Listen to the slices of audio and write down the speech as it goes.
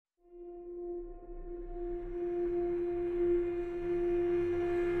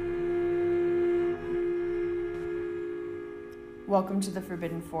Welcome to the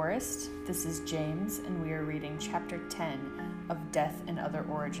Forbidden Forest. This is James, and we are reading Chapter 10 of Death and Other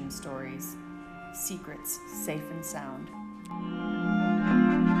Origin Stories, Secrets, Safe and Sound.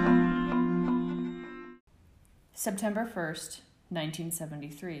 September 1st,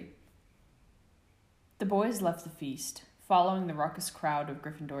 1973. The boys left the feast, following the raucous crowd of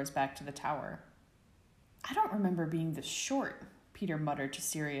Gryffindors back to the tower. I don't remember being this short, Peter muttered to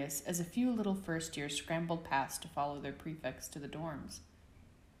Sirius as a few little first-years scrambled past to follow their prefects to the dorms.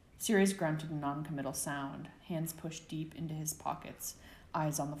 Sirius grunted a non-committal sound, hands pushed deep into his pockets,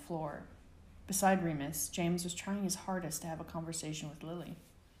 eyes on the floor. Beside Remus, James was trying his hardest to have a conversation with Lily.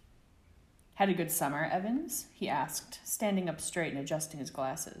 "Had a good summer, Evans?" he asked, standing up straight and adjusting his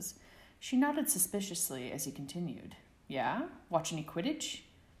glasses. She nodded suspiciously as he continued. "Yeah? Watch any Quidditch?"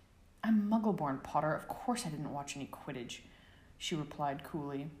 "I'm Muggle-born, Potter. Of course I didn't watch any Quidditch," she replied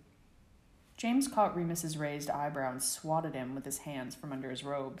coolly. James caught Remus's raised eyebrow and swatted him with his hands from under his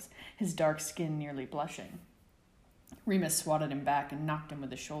robes, his dark skin nearly blushing. Remus swatted him back and knocked him with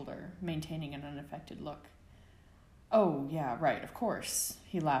his shoulder, maintaining an unaffected look. "Oh, yeah, right, of course,"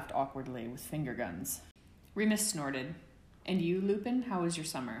 he laughed awkwardly with finger guns. Remus snorted. "And you, Lupin, how was your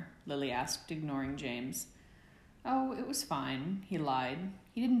summer?" Lily asked, ignoring James. "Oh, it was fine," he lied.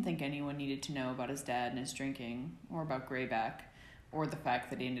 He didn't think anyone needed to know about his dad and his drinking, or about Greyback, or the fact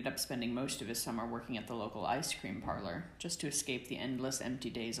that he ended up spending most of his summer working at the local ice cream parlor, just to escape the endless empty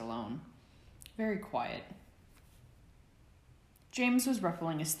days alone. Very quiet. James was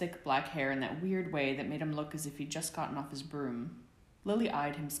ruffling his thick black hair in that weird way that made him look as if he'd just gotten off his broom. Lily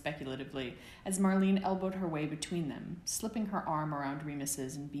eyed him speculatively as Marlene elbowed her way between them, slipping her arm around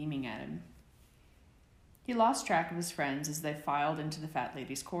Remus's and beaming at him. He lost track of his friends as they filed into the fat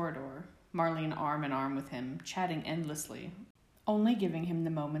lady's corridor, Marlene arm in arm with him, chatting endlessly, only giving him the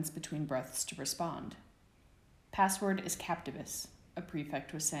moments between breaths to respond. "Password is Captivus," a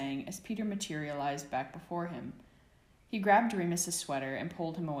prefect was saying as Peter materialized back before him. He grabbed Remus's sweater and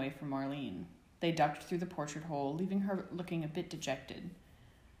pulled him away from Marlene. They ducked through the portrait hole, leaving her looking a bit dejected.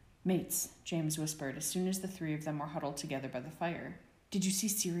 "Mates," James whispered as soon as the three of them were huddled together by the fire. "Did you see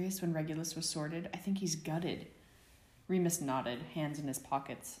Sirius when Regulus was sorted? I think he's gutted." Remus nodded, hands in his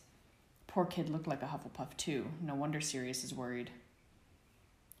pockets. Poor kid looked like a Hufflepuff, too. No wonder Sirius is worried.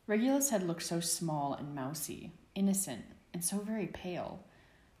 Regulus had looked so small and mousy, innocent, and so very pale.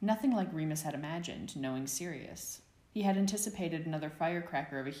 Nothing like Remus had imagined, knowing Sirius. He had anticipated another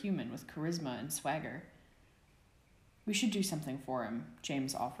firecracker of a human with charisma and swagger. "We should do something for him,"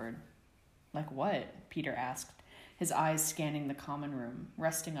 James offered. "Like what?" Peter asked, his eyes scanning the common room,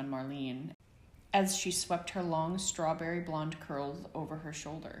 resting on Marlene, as she swept her long strawberry blonde curls over her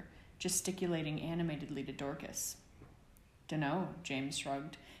shoulder, gesticulating animatedly to Dorcas. "Dunno," James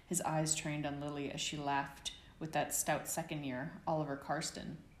shrugged, his eyes trained on Lily as she laughed with that stout second year, Oliver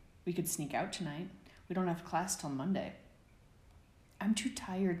Carston. "We could sneak out tonight. We don't have class till Monday." "I'm too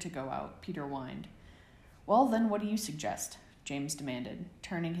tired to go out," Peter whined. "Well, then what do you suggest?" James demanded,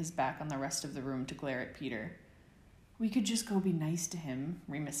 turning his back on the rest of the room to glare at Peter. "We could just go be nice to him,"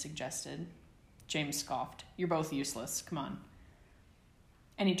 Remus suggested. James scoffed. "You're both useless. Come on."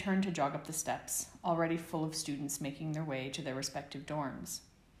 And he turned to jog up the steps, already full of students making their way to their respective dorms.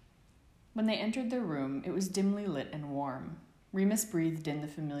 When they entered their room, it was dimly lit and warm. Remus breathed in the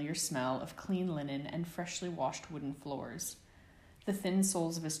familiar smell of clean linen and freshly washed wooden floors. The thin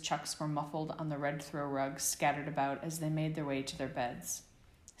soles of his chucks were muffled on the red throw rugs scattered about as they made their way to their beds.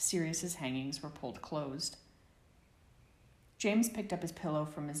 Sirius's hangings were pulled closed. James picked up his pillow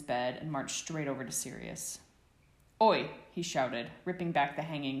from his bed and marched straight over to Sirius. "Oi!" he shouted, ripping back the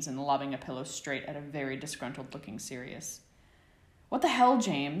hangings and lobbing a pillow straight at a very disgruntled-looking Sirius. "What the hell,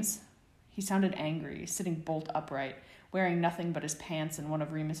 James?" He sounded angry, sitting bolt upright, wearing nothing but his pants and one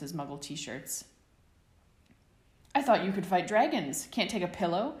of Remus's Muggle t-shirts. "I thought you could fight dragons. Can't take a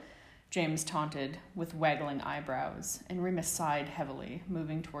pillow?" James taunted, with waggling eyebrows, and Remus sighed heavily,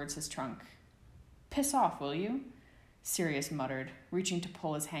 moving towards his trunk. "Piss off, will you?" Sirius muttered, reaching to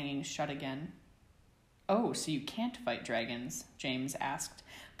pull his hangings shut again. "Oh, so you can't fight dragons?" James asked,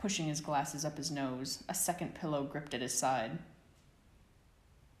 pushing his glasses up his nose, a second pillow gripped at his side.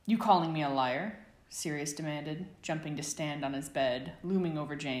 "You calling me a liar?" Sirius demanded, jumping to stand on his bed, looming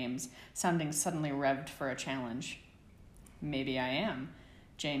over James, sounding suddenly revved for a challenge. "Maybe I am,"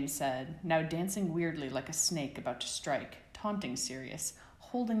 James said, now dancing weirdly like a snake about to strike, taunting Sirius,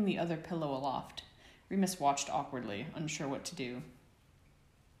 holding the other pillow aloft. Remus watched awkwardly, unsure what to do.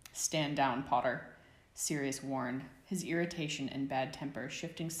 "Stand down, Potter," Sirius warned, his irritation and bad temper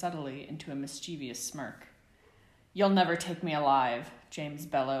shifting subtly into a mischievous smirk. "You'll never take me alive," James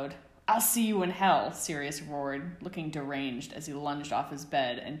bellowed. "I'll see you in hell," Sirius roared, looking deranged as he lunged off his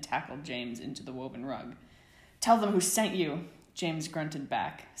bed and tackled James into the woven rug. "Tell them who sent you," James grunted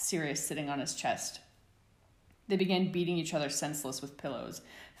back, Sirius sitting on his chest. They began beating each other senseless with pillows,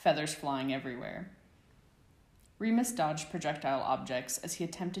 feathers flying everywhere. Remus dodged projectile objects as he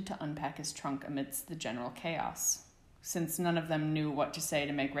attempted to unpack his trunk amidst the general chaos. Since none of them knew what to say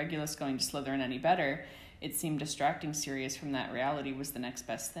to make Regulus going to Slytherin any better, it seemed distracting Sirius from that reality was the next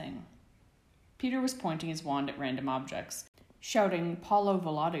best thing. Peter was pointing his wand at random objects, shouting "Paulo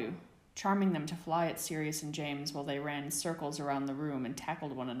Voladu," charming them to fly at Sirius and James while they ran in circles around the room and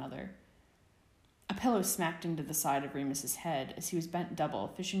tackled one another. A pillow smacked into the side of Remus's head as he was bent double,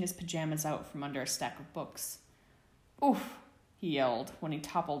 fishing his pajamas out from under a stack of books. "Oof!" he yelled when he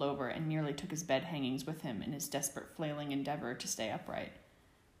toppled over and nearly took his bed hangings with him in his desperate flailing endeavor to stay upright.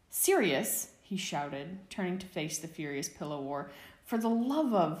 "Sirius!" he shouted, turning to face the furious pillow war. "For the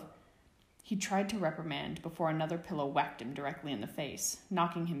love of—" He tried to reprimand before another pillow whacked him directly in the face,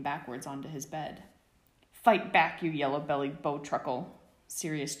 knocking him backwards onto his bed. "Fight back, you yellow-bellied bow-truckle,"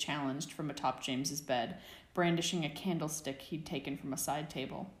 Sirius challenged from atop James's bed, brandishing a candlestick he'd taken from a side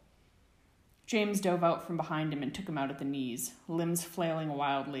table. James dove out from behind him and took him out at the knees, limbs flailing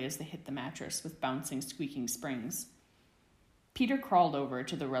wildly as they hit the mattress with bouncing, squeaking springs. Peter crawled over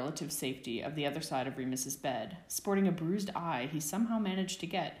to the relative safety of the other side of Remus's bed, sporting a bruised eye he somehow managed to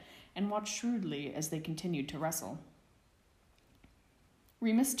get, and watched shrewdly as they continued to wrestle.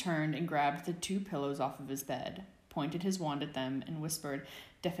 Remus turned and grabbed the two pillows off of his bed, pointed his wand at them, and whispered,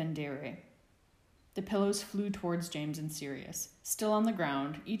 "Defendere." The pillows flew towards James and Sirius, still on the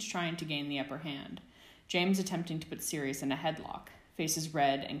ground, each trying to gain the upper hand, James attempting to put Sirius in a headlock, faces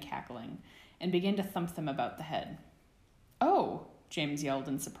red and cackling, and began to thump them about the head. "Oh!" James yelled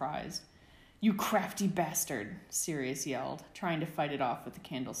in surprise. "You crafty bastard!" Sirius yelled, trying to fight it off with the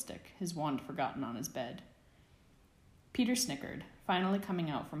candlestick, his wand forgotten on his bed. Peter snickered, finally coming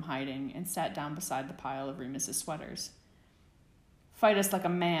out from hiding, and sat down beside the pile of Remus's sweaters. "Fight us like a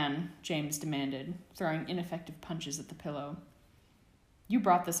man," James demanded, throwing ineffective punches at the pillow. "You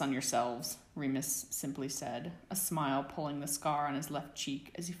brought this on yourselves," Remus simply said, a smile pulling the scar on his left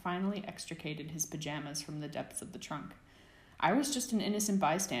cheek as he finally extricated his pajamas from the depths of the trunk. "I was just an innocent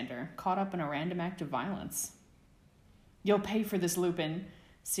bystander, caught up in a random act of violence." "You'll pay for this, Lupin,"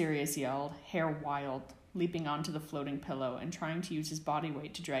 Sirius yelled, hair wild, leaping onto the floating pillow and trying to use his body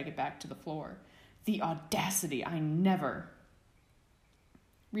weight to drag it back to the floor. "The audacity! I never—"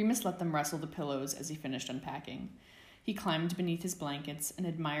 Remus let them wrestle the pillows as he finished unpacking. He climbed beneath his blankets and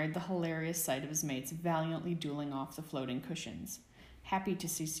admired the hilarious sight of his mates valiantly dueling off the floating cushions, happy to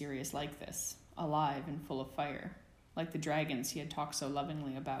see Sirius like this, alive and full of fire, like the dragons he had talked so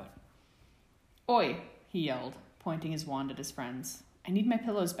lovingly about. "Oi!" he yelled, pointing his wand at his friends. "I need my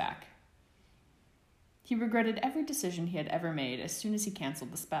pillows back." He regretted every decision he had ever made as soon as he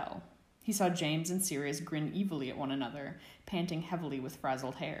canceled the spell. He saw James and Sirius grin evilly at one another, panting heavily with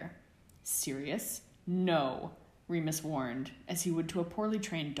frazzled hair. "Sirius? No," Remus warned, as he would to a poorly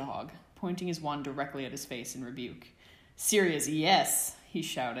trained dog, pointing his wand directly at his face in rebuke. "Sirius, yes!" he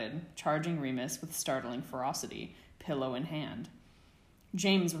shouted, charging Remus with startling ferocity, pillow in hand.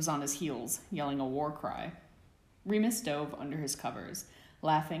 James was on his heels, yelling a war cry. Remus dove under his covers,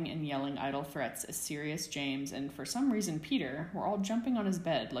 laughing and yelling idle threats as Sirius, James, and for some reason Peter were all jumping on his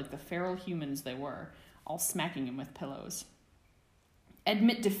bed like the feral humans they were, all smacking him with pillows.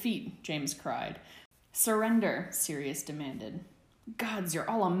 "Admit defeat," James cried. "Surrender," Sirius demanded. "Gods, you're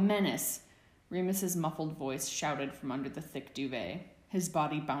all a menace," Remus's muffled voice shouted from under the thick duvet, his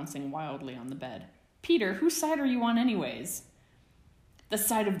body bouncing wildly on the bed. "Peter, whose side are you on anyways?" "The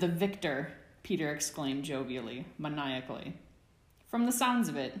side of the victor," Peter exclaimed jovially, maniacally. From the sounds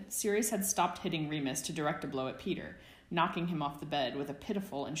of it, Sirius had stopped hitting Remus to direct a blow at Peter, knocking him off the bed with a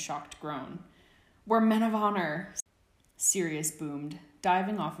pitiful and shocked groan. "We're men of honor," Sirius boomed,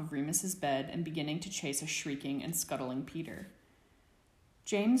 diving off of Remus's bed and beginning to chase a shrieking and scuttling Peter.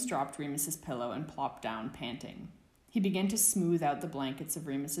 James dropped Remus's pillow and plopped down, panting. He began to smooth out the blankets of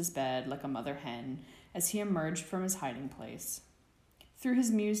Remus's bed like a mother hen as he emerged from his hiding place. Through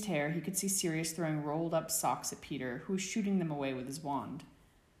his mused hair, he could see Sirius throwing rolled-up socks at Peter, who was shooting them away with his wand.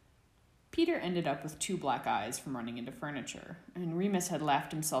 Peter ended up with 2 black eyes from running into furniture, and Remus had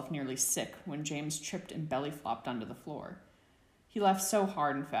laughed himself nearly sick when James tripped and belly-flopped onto the floor. He laughed so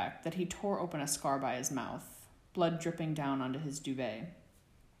hard, in fact, that he tore open a scar by his mouth, blood dripping down onto his duvet.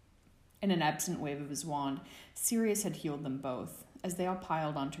 In an absent wave of his wand, Sirius had healed them both, as they all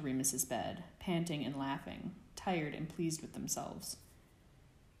piled onto Remus's bed, panting and laughing, tired and pleased with themselves.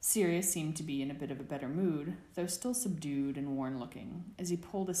 Sirius seemed to be in a bit of a better mood, though still subdued and worn-looking, as he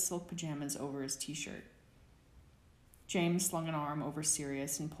pulled his silk pajamas over his t-shirt. James slung an arm over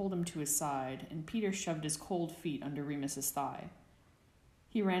Sirius and pulled him to his side, and Peter shoved his cold feet under Remus's thigh.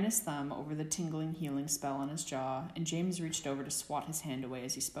 He ran his thumb over the tingling healing spell on his jaw, and James reached over to swat his hand away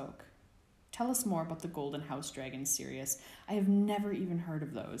as he spoke. "Tell us more about the golden house dragons, Sirius. I have never even heard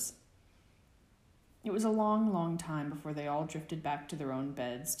of those." It was a long, long time before they all drifted back to their own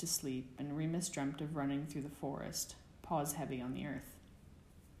beds to sleep, and Remus dreamt of running through the forest, paws heavy on the earth.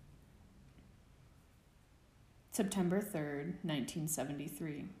 September 3rd,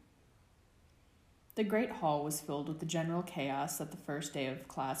 1973. The great hall was filled with the general chaos that the first day of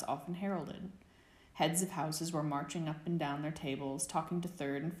class often heralded. Heads of houses were marching up and down their tables, talking to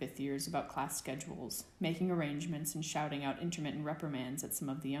third and fifth years about class schedules, making arrangements and shouting out intermittent reprimands at some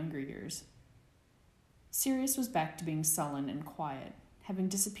of the younger years. Sirius was back to being sullen and quiet, having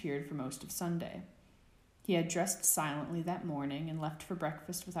disappeared for most of Sunday. He had dressed silently that morning and left for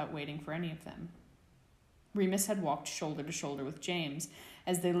breakfast without waiting for any of them. Remus had walked shoulder to shoulder with James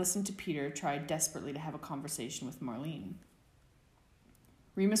as they listened to Peter try desperately to have a conversation with Marlene.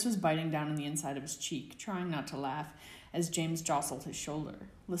 Remus was biting down on the inside of his cheek, trying not to laugh, as James jostled his shoulder,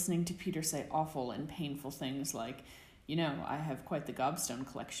 listening to Peter say awful and painful things like, "You know, I have quite the gobstone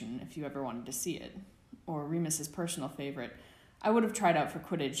collection if you ever wanted to see it." Or Remus's personal favorite, "I would have tried out for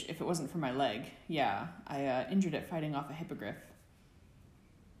Quidditch if it wasn't for my leg. Yeah, I injured it fighting off a hippogriff."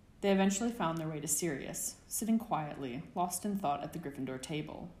 They eventually found their way to Sirius, sitting quietly, lost in thought at the Gryffindor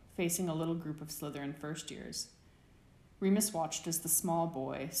table, facing a little group of Slytherin first years. Remus watched as the small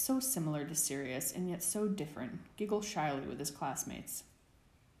boy, so similar to Sirius and yet so different, giggled shyly with his classmates.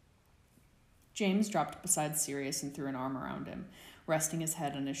 James dropped beside Sirius and threw an arm around him, resting his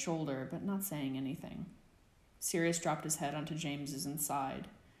head on his shoulder but not saying anything. Sirius dropped his head onto James's and sighed.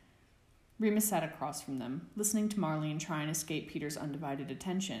 Remus sat across from them, listening to Marlene try and escape Peter's undivided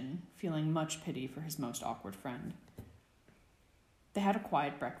attention, feeling much pity for his most awkward friend. They had a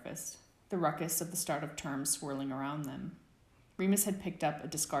quiet breakfast, the ruckus of the start of term swirling around them. Remus had picked up a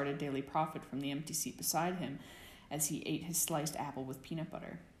discarded Daily Prophet from the empty seat beside him as he ate his sliced apple with peanut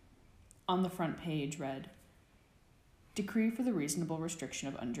butter. On the front page read, "Decree for the reasonable restriction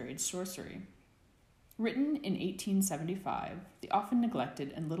of underage sorcery." Written in 1875, the often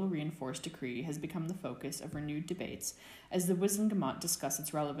neglected and little reinforced decree has become the focus of renewed debates as the Wizengamot discuss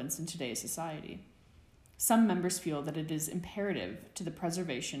its relevance in today's society. Some members feel that it is imperative to the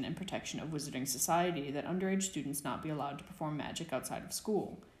preservation and protection of wizarding society that underage students not be allowed to perform magic outside of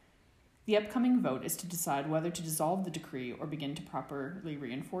school. The upcoming vote is to decide whether to dissolve the decree or begin to properly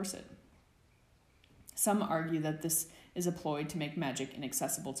reinforce it. Some argue that this is a ploy to make magic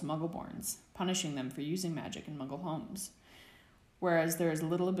inaccessible to Muggleborns, punishing them for using magic in Muggle homes, whereas there is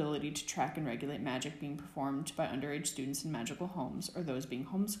little ability to track and regulate magic being performed by underage students in magical homes or those being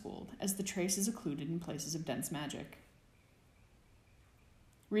homeschooled, as the trace is occluded in places of dense magic.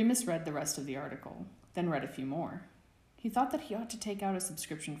 Remus read the rest of the article, then read a few more. He thought that he ought to take out a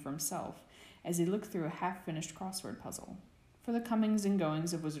subscription for himself as he looked through a half-finished crossword puzzle. For the comings and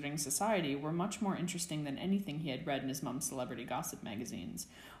goings of Wizarding Society were much more interesting than anything he had read in his mom's celebrity gossip magazines,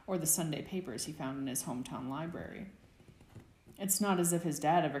 or the Sunday papers he found in his hometown library. It's not as if his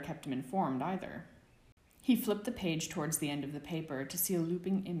dad ever kept him informed, either. He flipped the page towards the end of the paper to see a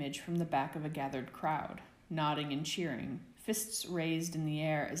looping image from the back of a gathered crowd, nodding and cheering, fists raised in the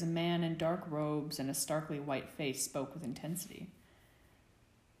air as a man in dark robes and a starkly white face spoke with intensity.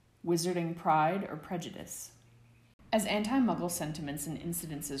 Wizarding pride or prejudice? As anti-Muggle sentiments and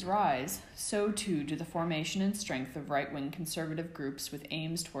incidences rise, so too do the formation and strength of right-wing conservative groups with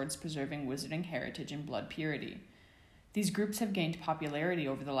aims towards preserving wizarding heritage and blood purity. These groups have gained popularity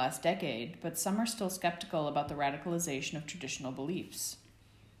over the last decade, but some are still skeptical about the radicalization of traditional beliefs.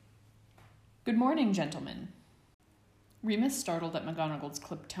 "Good morning, gentlemen." Remus startled at McGonagall's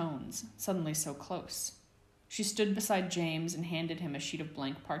clipped tones, suddenly so close. She stood beside James and handed him a sheet of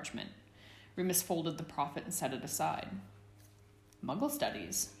blank parchment. Remus folded the prophet and set it aside. "Muggle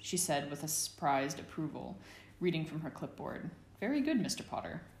studies," she said with a surprised approval, reading from her clipboard. "Very good, Mr.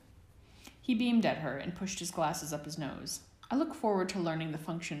 Potter." He beamed at her and pushed his glasses up his nose. "I look forward to learning the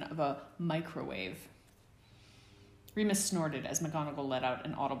function of a microwave." Remus snorted as McGonagall let out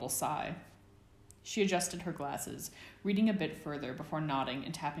an audible sigh. She adjusted her glasses, reading a bit further before nodding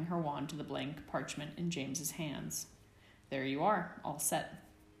and tapping her wand to the blank parchment in James's hands. "There you are, all set."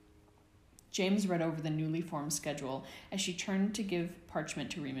 James read over the newly formed schedule as she turned to give parchment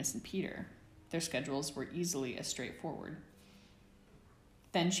to Remus and Peter. Their schedules were easily as straightforward.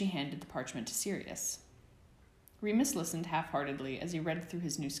 Then she handed the parchment to Sirius. Remus listened half-heartedly as he read through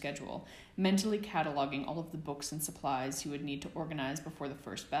his new schedule, mentally cataloging all of the books and supplies he would need to organize before the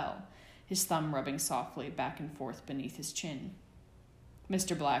first bell, his thumb rubbing softly back and forth beneath his chin.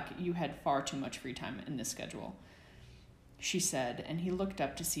 "Mr. Black, you had far too much free time in this schedule," she said, and he looked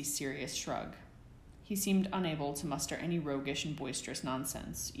up to see Sirius shrug. He seemed unable to muster any roguish and boisterous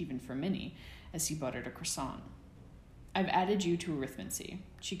nonsense, even for Minnie, as he buttered a croissant. "I've added you to arithmancy,"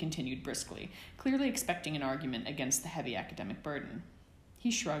 she continued briskly, clearly expecting an argument against the heavy academic burden. He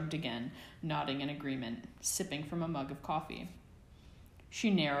shrugged again, nodding in agreement, sipping from a mug of coffee. She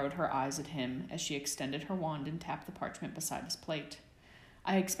narrowed her eyes at him as she extended her wand and tapped the parchment beside his plate.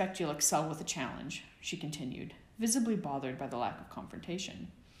 "I expect you'll excel with a challenge," she continued, visibly bothered by the lack of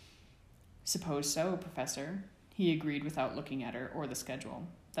confrontation. "Suppose so, Professor," he agreed without looking at her or the schedule.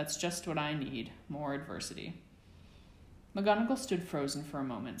 "That's just what I need, more adversity." McGonagall stood frozen for a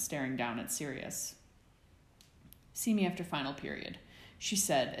moment, staring down at Sirius. "See me after final period," she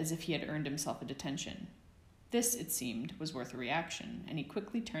said, as if he had earned himself a detention. This, it seemed, was worth a reaction, and he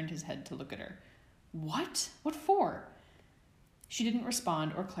quickly turned his head to look at her. "What? What for?" She didn't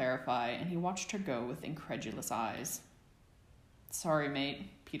respond or clarify, and he watched her go with incredulous eyes. "Sorry,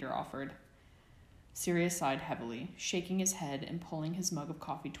 mate," Peter offered. Sirius sighed heavily, shaking his head and pulling his mug of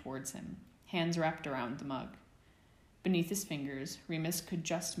coffee towards him, hands wrapped around the mug. Beneath his fingers, Remus could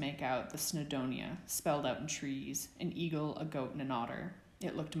just make out the Snowdonia, spelled out in trees, an eagle, a goat, and an otter.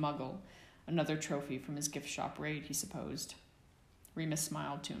 It looked muggle, another trophy from his gift shop raid, he supposed. Remus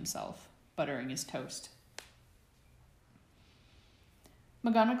smiled to himself, buttering his toast.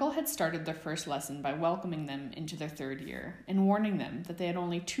 McGonagall had started their first lesson by welcoming them into their third year and warning them that they had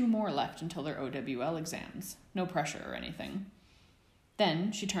only 2 more left until their OWL exams. No pressure or anything.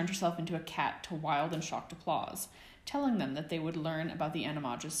 Then she turned herself into a cat to wild and shocked applause, telling them that they would learn about the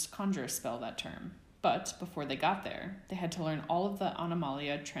Animagus Conjure spell that term. But before they got there, they had to learn all of the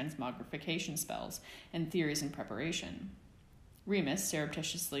Animalia transmogrification spells and theories in preparation. Remus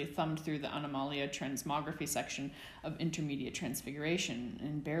surreptitiously thumbed through the Animalia transmography section of Intermediate Transfiguration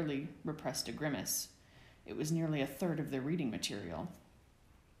and barely repressed a grimace. It was nearly a third of their reading material.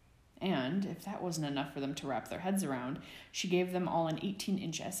 And, if that wasn't enough for them to wrap their heads around, she gave them all an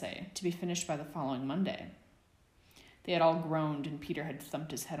 18-inch essay to be finished by the following Monday. They had all groaned, and Peter had thumped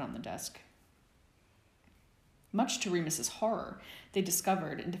his head on the desk. Much to Remus's horror, they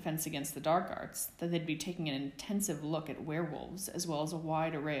discovered, in Defense Against the Dark Arts, that they'd be taking an intensive look at werewolves, as well as a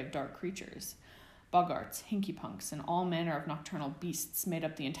wide array of dark creatures. Boggarts, hinkypunks, and all manner of nocturnal beasts made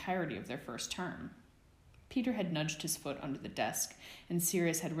up the entirety of their first term. Peter had nudged his foot under the desk, and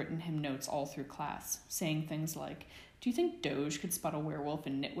Sirius had written him notes all through class, saying things like, "Do you think Doge could spot a werewolf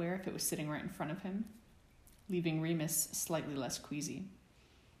in knitwear if it was sitting right in front of him?" Leaving Remus slightly less queasy.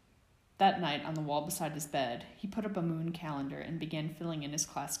 That night, on the wall beside his bed, he put up a moon calendar and began filling in his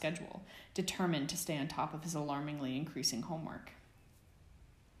class schedule, determined to stay on top of his alarmingly increasing homework.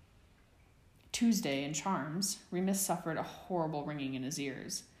 Tuesday, in Charms, Remus suffered a horrible ringing in his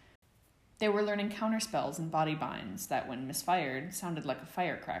ears. They were learning counterspells and body binds that, when misfired, sounded like a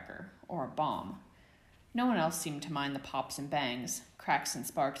firecracker or a bomb. No one else seemed to mind the pops and bangs, cracks and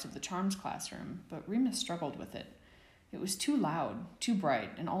sparks of the Charms classroom, but Remus struggled with it. It was too loud, too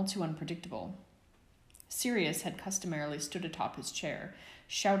bright, and all too unpredictable. Sirius had customarily stood atop his chair,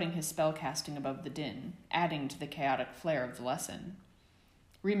 shouting his spellcasting above the din, adding to the chaotic flair of the lesson.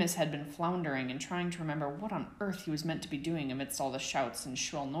 Remus had been floundering and trying to remember what on earth he was meant to be doing amidst all the shouts and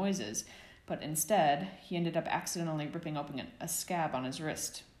shrill noises, but instead, he ended up accidentally ripping open a scab on his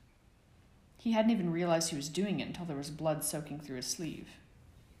wrist. He hadn't even realized he was doing it until there was blood soaking through his sleeve.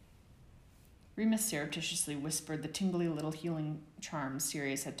 Remus surreptitiously whispered the tingly little healing charms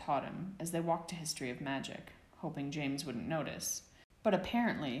Sirius had taught him as they walked to History of Magic, hoping James wouldn't notice. But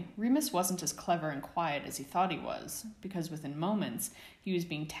apparently, Remus wasn't as clever and quiet as he thought he was, because within moments, he was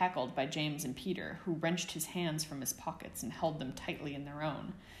being tackled by James and Peter, who wrenched his hands from his pockets and held them tightly in their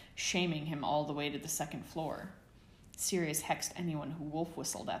own, shaming him all the way to the second floor. Sirius hexed anyone who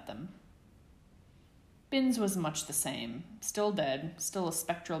wolf-whistled at them. Binns was much the same, still dead, still a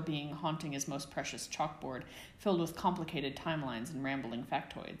spectral being haunting his most precious chalkboard, filled with complicated timelines and rambling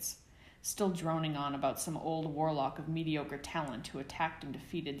factoids. Still droning on about some old warlock of mediocre talent who attacked and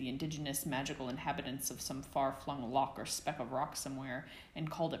defeated the indigenous magical inhabitants of some far-flung loch or speck of rock somewhere and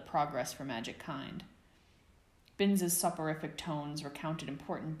called it progress for magic kind. Binns's soporific tones recounted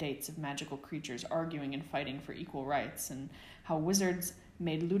important dates of magical creatures arguing and fighting for equal rights, and how wizards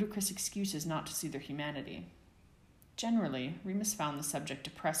made ludicrous excuses not to see their humanity. Generally, Remus found the subject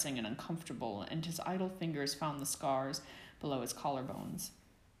depressing and uncomfortable, and his idle fingers found the scars below his collarbones.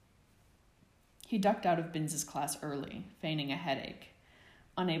 He ducked out of Binns's class early, feigning a headache,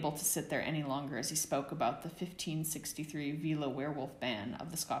 unable to sit there any longer as he spoke about the 1563 Vila werewolf ban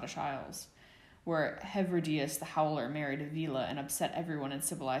of the Scottish Isles, where Hebrideus the Howler married a Vila and upset everyone in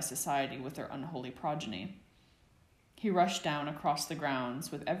civilized society with their unholy progeny. He rushed down across the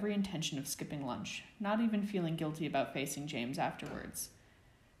grounds with every intention of skipping lunch, not even feeling guilty about facing James afterwards.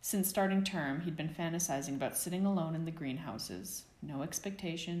 Since starting term, he'd been fantasizing about sitting alone in the greenhouses. No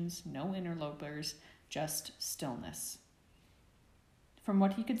expectations, no interlopers, just stillness. From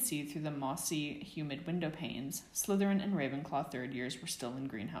what he could see through the mossy, humid window panes, Slytherin and Ravenclaw third years were still in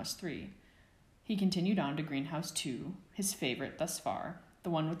Greenhouse 3. He continued on to Greenhouse 2, his favorite thus far, the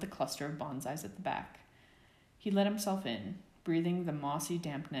one with the cluster of bonsais at the back. He let himself in, breathing the mossy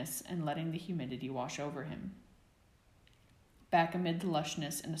dampness and letting the humidity wash over him. Back amid the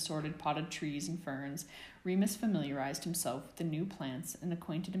lushness and assorted potted trees and ferns, Remus familiarized himself with the new plants and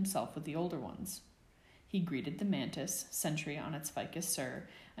acquainted himself with the older ones. He greeted the mantis, sentry on its ficus sur,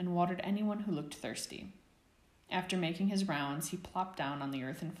 and watered anyone who looked thirsty. After making his rounds, he plopped down on the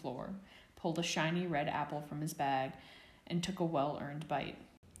earthen floor, pulled a shiny red apple from his bag, and took a well-earned bite.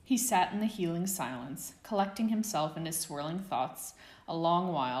 He sat in the healing silence, collecting himself and his swirling thoughts a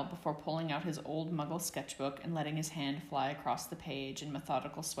long while before pulling out his old muggle sketchbook and letting his hand fly across the page in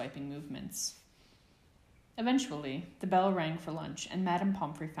methodical swiping movements. Eventually, the bell rang for lunch, and Madame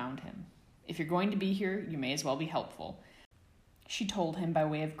Pomfrey found him. "If you're going to be here, you may as well be helpful," she told him by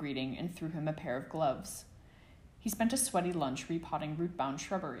way of greeting and threw him a pair of gloves. He spent a sweaty lunch repotting root-bound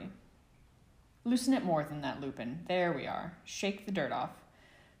shrubbery. "Loosen it more than that, Lupin. There we are. Shake the dirt off,"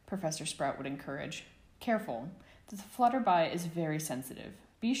 Professor Sprout would encourage. "Careful. The flutterby is very sensitive.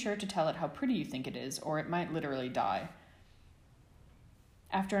 Be sure to tell it how pretty you think it is, or it might literally die."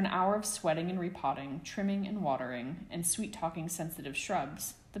 After an hour of sweating and repotting, trimming and watering, and sweet-talking sensitive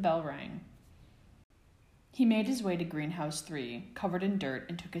shrubs, the bell rang. He made his way to Greenhouse 3, covered in dirt,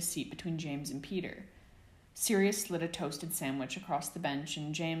 and took his seat between James and Peter. Sirius slid a toasted sandwich across the bench,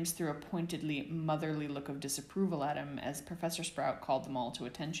 and James threw a pointedly motherly look of disapproval at him as Professor Sprout called them all to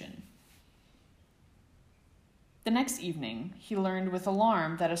attention. The next evening, he learned with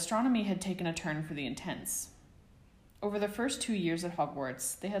alarm that astronomy had taken a turn for the intense. Over the first 2 years at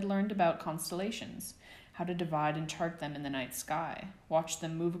Hogwarts, they had learned about constellations, how to divide and chart them in the night sky, watch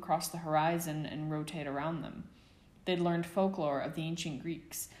them move across the horizon and rotate around them. They'd learned folklore of the ancient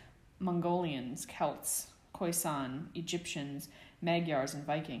Greeks, Mongolians, Celts, Khoisan, Egyptians, Magyars, and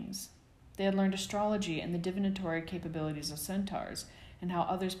Vikings. They had learned astrology and the divinatory capabilities of centaurs, and how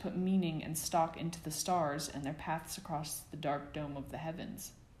others put meaning and stock into the stars and their paths across the dark dome of the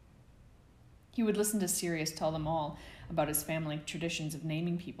heavens. He would listen to Sirius tell them all about his family traditions of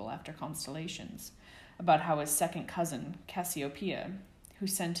naming people after constellations, about how his second cousin, Cassiopeia, who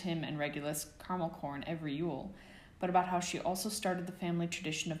sent him and Regulus caramel corn every Yule, but about how she also started the family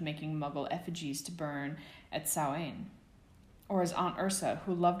tradition of making Muggle effigies to burn at Samhain, or his Aunt Ursa,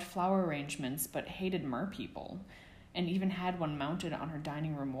 who loved flower arrangements but hated merpeople, and even had one mounted on her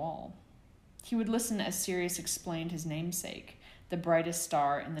dining room wall. He would listen as Sirius explained his namesake, the brightest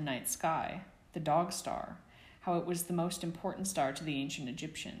star in the night sky, the Dog Star, how it was the most important star to the ancient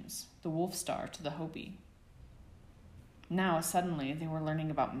Egyptians, the Wolf Star to the Hopi. Now, suddenly, they were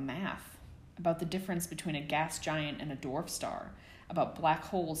learning about math, about the difference between a gas giant and a dwarf star, about black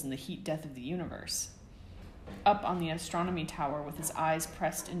holes and the heat death of the universe. Up on the astronomy tower with his eyes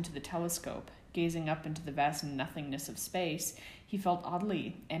pressed into the telescope, gazing up into the vast nothingness of space, he felt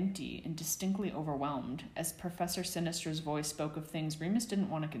oddly empty and distinctly overwhelmed as Professor Sinister's voice spoke of things Remus didn't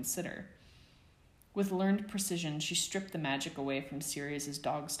want to consider. With learned precision, she stripped the magic away from Sirius's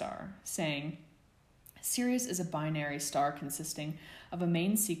dog star, saying, "Sirius is a binary star consisting of a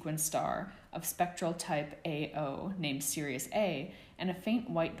main sequence star of spectral type AO named Sirius A and a faint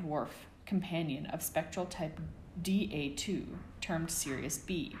white dwarf companion of spectral type DA2 termed Sirius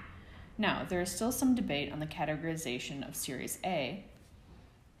B. Now, there is still some debate on the categorization of Sirius A.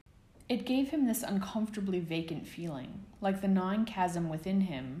 It gave him this uncomfortably vacant feeling, like the gnawing chasm within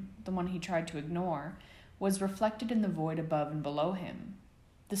him, the one he tried to ignore, was reflected in the void above and below him.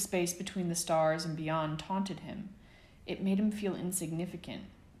 The space between the stars and beyond taunted him. It made him feel insignificant,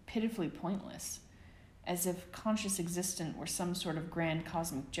 pitifully pointless, as if conscious existence were some sort of grand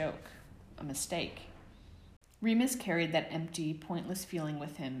cosmic joke, a mistake. Remus carried that empty, pointless feeling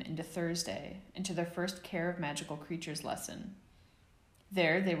with him into Thursday, into their first Care of Magical Creatures lesson.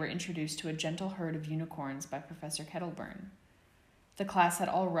 There they were introduced to a gentle herd of unicorns by Professor Kettleburn. The class had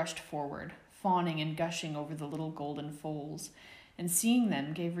all rushed forward, fawning and gushing over the little golden foals, and seeing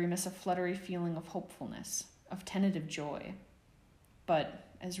them gave Remus a fluttery feeling of hopefulness, of tentative joy. But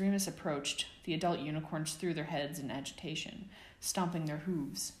As Remus approached, the adult unicorns threw their heads in agitation, stomping their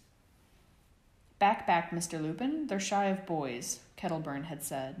hooves. Back, back, Mr. Lupin. They're shy of boys, Kettleburn had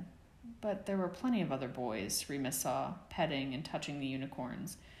said. But there were plenty of other boys, Remus saw, petting and touching the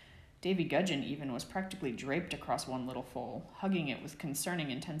unicorns. Davy Gudgeon even was practically draped across one little foal, hugging it with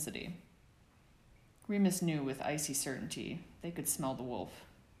concerning intensity. Remus knew with icy certainty they could smell the wolf.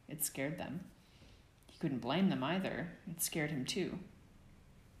 It scared them. He couldn't blame them either. It scared him too.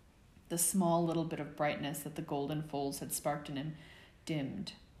 The small little bit of brightness that the golden foals had sparked in him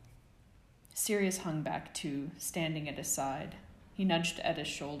dimmed. Sirius hung back too, standing at his side. He nudged Edda's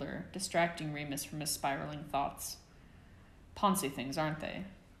shoulder, distracting Remus from his spiraling thoughts. Poncy things, aren't they?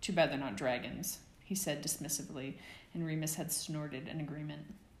 Too bad they're not dragons, he said dismissively, and Remus had snorted in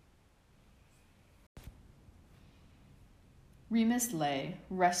agreement. Remus lay,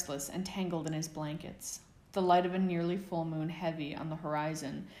 restless and tangled in his blankets, the light of a nearly full moon heavy on the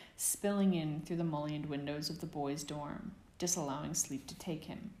horizon, spilling in through the mullioned windows of the boys' dorm, disallowing sleep to take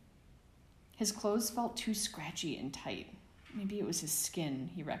him. His clothes felt too scratchy and tight. Maybe it was his skin,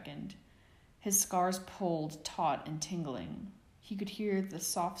 he reckoned. His scars pulled, taut and tingling. He could hear the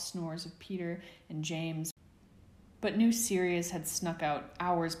soft snores of Peter and James, but knew Sirius had snuck out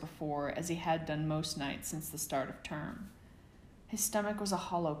hours before, as he had done most nights since the start of term. His stomach was a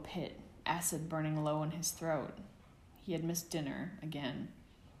hollow pit, acid burning low in his throat. He had missed dinner again.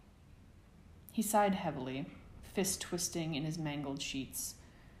 He sighed heavily, fist twisting in his mangled sheets.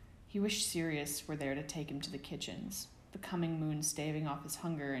 He wished Sirius were there to take him to the kitchens, the coming moon staving off his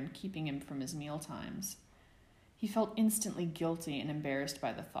hunger and keeping him from his meal times. He felt instantly guilty and embarrassed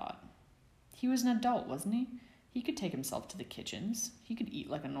by the thought. He was an adult, wasn't he? He could take himself to the kitchens. He could eat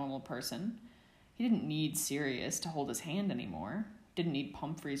like a normal person. He didn't need Sirius to hold his hand anymore. Didn't need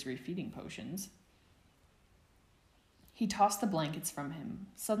Pumphrey's refeeding potions. He tossed the blankets from him,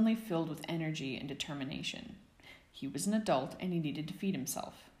 suddenly filled with energy and determination. He was an adult and he needed to feed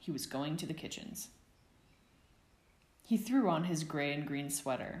himself. He was going to the kitchens. He threw on his gray and green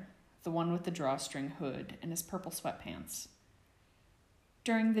sweater, the one with the drawstring hood, and his purple sweatpants.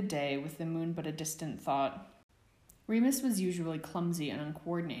 During the day, with the moon but a distant thought, Remus was usually clumsy and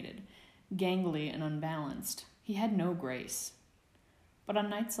uncoordinated, gangly and unbalanced. He had no grace. But on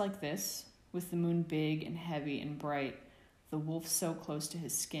nights like this, with the moon big and heavy and bright, the wolf so close to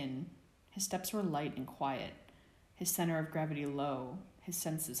his skin, his steps were light and quiet, his center of gravity low, his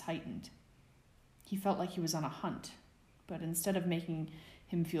senses heightened. He felt like he was on a hunt, but instead of making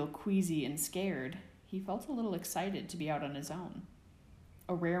him feel queasy and scared, he felt a little excited to be out on his own.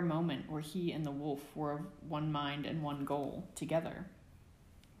 A rare moment where he and the wolf were of one mind and one goal, together.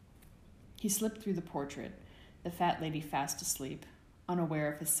 He slipped through the portrait, the fat lady fast asleep,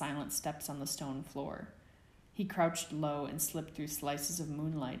 unaware of his silent steps on the stone floor. He crouched low and slipped through slices of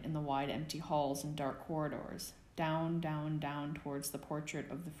moonlight in the wide empty halls and dark corridors, down, down, down towards the portrait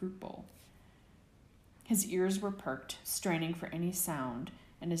of the fruit bowl. His ears were perked, straining for any sound,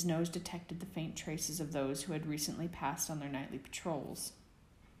 and his nose detected the faint traces of those who had recently passed on their nightly patrols.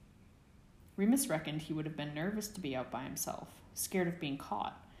 Remus reckoned he would have been nervous to be out by himself, scared of being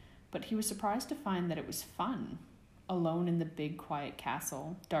caught, but he was surprised to find that it was fun. Alone in the big, quiet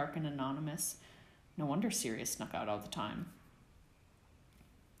castle, dark and anonymous. No wonder Sirius snuck out all the time.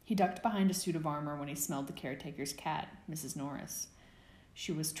 He ducked behind a suit of armor when he smelled the caretaker's cat, Mrs. Norris.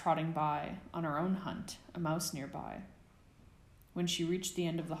 She was trotting by, on her own hunt, a mouse nearby. When she reached the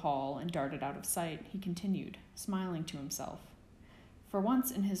end of the hall and darted out of sight, he continued, smiling to himself. For once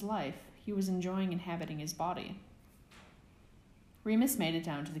in his life, he was enjoying inhabiting his body. Remus made it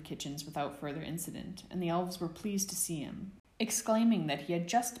down to the kitchens without further incident, and the elves were pleased to see him, exclaiming that he had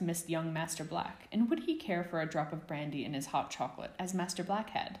just missed young Master Black, and would he care for a drop of brandy in his hot chocolate, as Master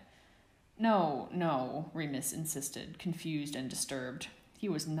Black had? No, Remus insisted, confused and disturbed. He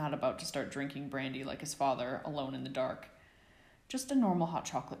was not about to start drinking brandy like his father, alone in the dark. Just a normal hot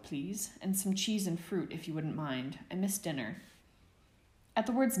chocolate, please, and some cheese and fruit, if you wouldn't mind. I missed dinner. At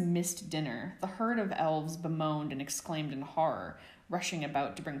the words missed dinner, the herd of elves bemoaned and exclaimed in horror, rushing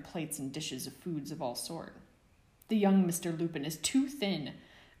about to bring plates and dishes of foods of all sort. The young Mr. Lupin is too thin,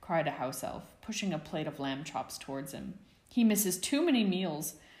 cried a house elf, pushing a plate of lamb chops towards him. He misses too many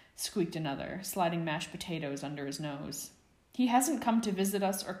meals, squeaked another, sliding mashed potatoes under his nose. He hasn't come to visit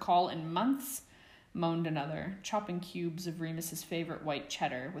us or call in months, moaned another, chopping cubes of Remus's favorite white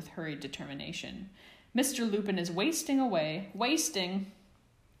cheddar with hurried determination. Mr. Lupin is wasting away, wasting.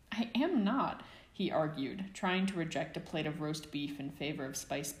 I am not, he argued, trying to reject a plate of roast beef in favor of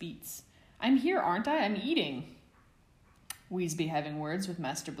spiced beets. I'm here, aren't I? I'm eating. We's be having words with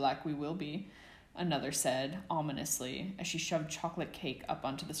Master Black, we will be, another said, ominously, as she shoved chocolate cake up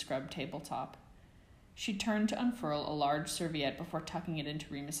onto the scrub tabletop. She turned to unfurl a large serviette before tucking it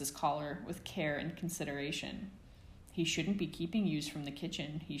into Remus's collar with care and consideration. He shouldn't be keeping yous from the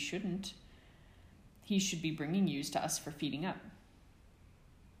kitchen. He shouldn't. He should be bringing yous to us for feeding up.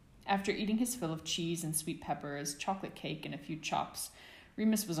 After eating his fill of cheese and sweet peppers, chocolate cake, and a few chops,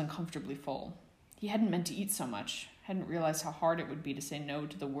 Remus was uncomfortably full. He hadn't meant to eat so much, hadn't realized how hard it would be to say no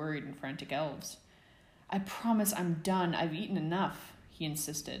to the worried and frantic elves. "I promise I'm done. I've eaten enough," he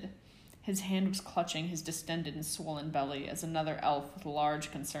insisted. His hand was clutching his distended and swollen belly as another elf with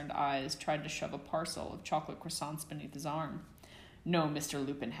large, concerned eyes tried to shove a parcel of chocolate croissants beneath his arm. "No, Mr.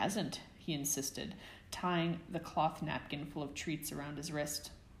 Lupin hasn't," he insisted, tying the cloth napkin full of treats around his wrist.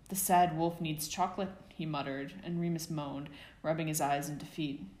 "The sad wolf needs chocolate," he muttered, and Remus moaned, rubbing his eyes in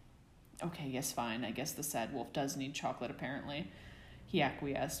defeat. "Okay, yes, fine. I guess the sad wolf does need chocolate, apparently," he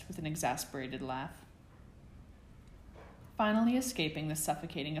acquiesced with an exasperated laugh. Finally escaping the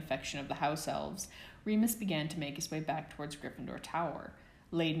suffocating affection of the house elves, Remus began to make his way back towards Gryffindor Tower,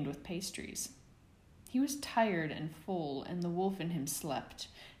 laden with pastries. He was tired and full, and the wolf in him slept,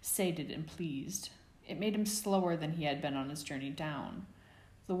 sated and pleased. It made him slower than he had been on his journey down.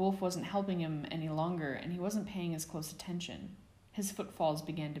 The wolf wasn't helping him any longer, and he wasn't paying as close attention. His footfalls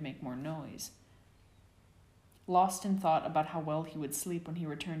began to make more noise. Lost in thought about how well he would sleep when he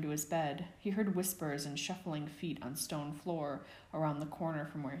returned to his bed, he heard whispers and shuffling feet on stone floor around the corner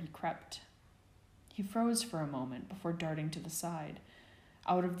from where he crept. He froze for a moment before darting to the side,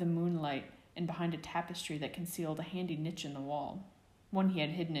 out of the moonlight and behind a tapestry that concealed a handy niche in the wall, one he had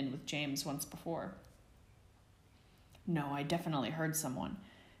hidden in with James once before. "No, I definitely heard someone,"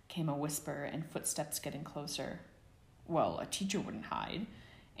 came a whisper and footsteps getting closer. "Well, a teacher wouldn't hide,"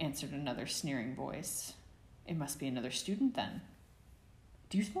 answered another sneering voice. "It must be another student, then."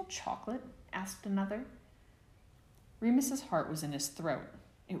 "Do you smell chocolate?" asked another. Remus's heart was in his throat.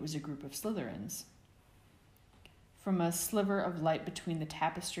 It was a group of Slytherins. From a sliver of light between the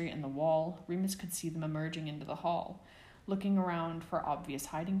tapestry and the wall, Remus could see them emerging into the hall, looking around for obvious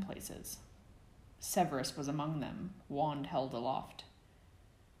hiding places. Severus was among them, wand held aloft.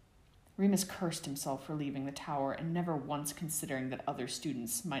 Remus cursed himself for leaving the tower and never once considering that other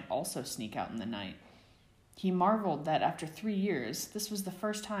students might also sneak out in the night. He marveled that after 3 years, this was the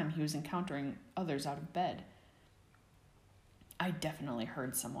first time he was encountering others out of bed. "I definitely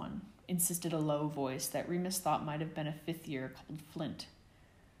heard someone," insisted a low voice that Remus thought might have been a 5th year called Flint.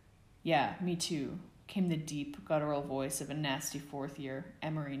 "Yeah, me too," came the deep, guttural voice of a nasty 4th year,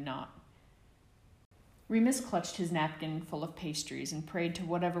 Emery Knott. Remus clutched his napkin full of pastries and prayed to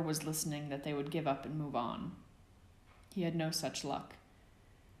whatever was listening that they would give up and move on. He had no such luck.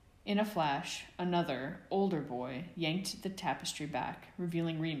 In a flash, another, older boy yanked the tapestry back,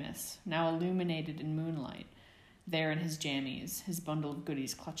 revealing Remus, now illuminated in moonlight, there in his jammies, his bundle of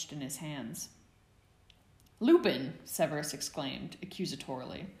goodies clutched in his hands. "Lupin!" Severus exclaimed,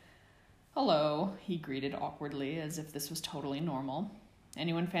 accusatorily. "Hello," he greeted awkwardly, as if this was totally normal.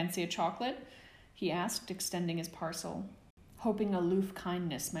 "Anyone fancy a chocolate?" he asked, extending his parcel, hoping aloof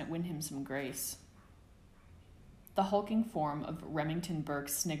kindness might win him some grace. The hulking form of Remington Burke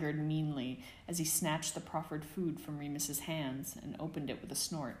sniggered meanly as he snatched the proffered food from Remus's hands and opened it with a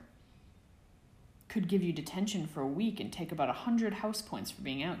snort. "Could give you detention for a week and take about 100 house points for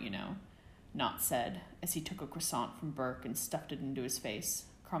being out, you know," Knott said, as he took a croissant from Burke and stuffed it into his face,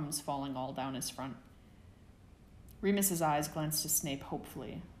 crumbs falling all down his front. Remus's eyes glanced to Snape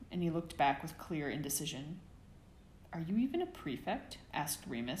hopefully, and he looked back with clear indecision. "Are you even a prefect?" asked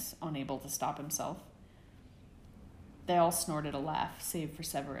Remus, unable to stop himself. They all snorted a laugh, save for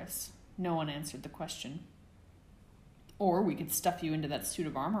Severus. No one answered the question. "Or we could stuff you into that suit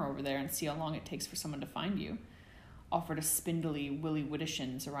of armor over there and see how long it takes for someone to find you," offered a spindly Willie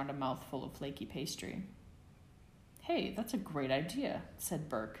Wittichens around a mouthful of flaky pastry. "Hey, that's a great idea," said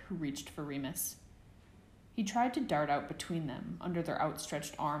Burke, who reached for Remus. He tried to dart out between them, under their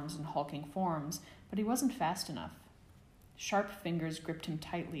outstretched arms and hulking forms, but he wasn't fast enough. Sharp fingers gripped him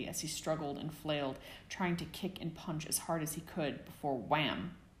tightly as he struggled and flailed, trying to kick and punch as hard as he could, before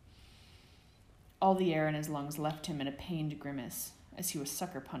wham! All the air in his lungs left him in a pained grimace, as he was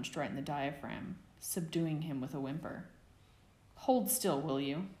sucker-punched right in the diaphragm, subduing him with a whimper. "Hold still, will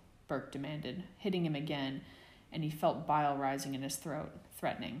you?" Burke demanded, hitting him again, and he felt bile rising in his throat,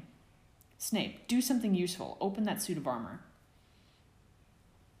 threatening. "Snape, do something useful. Open that suit of armor."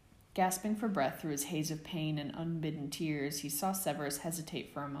 Gasping for breath through his haze of pain and unbidden tears, he saw Severus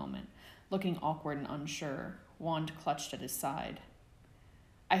hesitate for a moment, looking awkward and unsure, wand clutched at his side.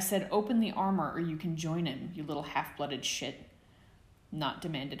 "I said open the armor or you can join him, you little half-blooded shit," Knott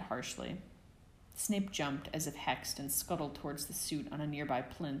demanded harshly. Snape jumped as if hexed and scuttled towards the suit on a nearby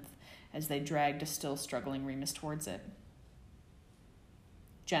plinth as they dragged a still struggling Remus towards it.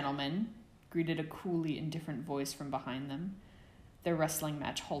 "Gentlemen," greeted a coolly indifferent voice from behind them. Their wrestling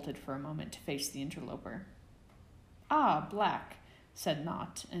match halted for a moment to face the interloper. "Ah, Black," said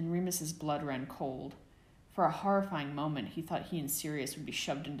Nott, and Remus's blood ran cold. For a horrifying moment, he thought he and Sirius would be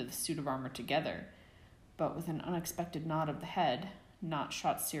shoved into the suit of armor together, but with an unexpected nod of the head, Nott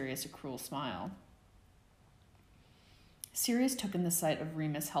shot Sirius a cruel smile. Sirius took in the sight of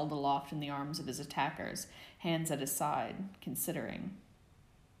Remus held aloft in the arms of his attackers, hands at his side, considering.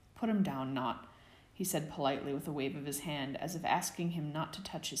 "Put him down, Nott," he said politely with a wave of his hand, as if asking him not to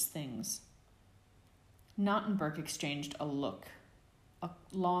touch his things. Nott and Burke exchanged a look, a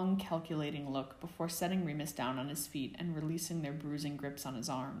long, calculating look, before setting Remus down on his feet and releasing their bruising grips on his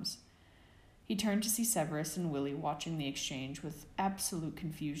arms. He turned to see Severus and Willie watching the exchange with absolute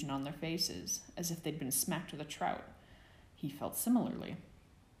confusion on their faces, as if they'd been smacked with a trout. He felt similarly.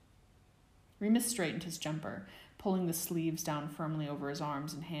 Remus straightened his jumper, pulling the sleeves down firmly over his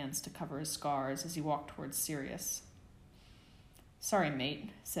arms and hands to cover his scars as he walked towards Sirius. "Sorry, mate,"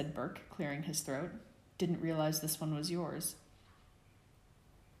 said Burke, clearing his throat. "Didn't realize this one was yours."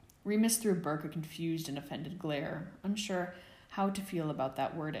 Remus threw Burke a confused and offended glare, unsure how to feel about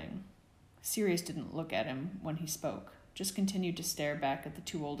that wording. Sirius didn't look at him when he spoke, just continued to stare back at the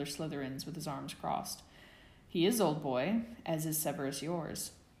two older Slytherins with his arms crossed. "He is, old boy, as is Severus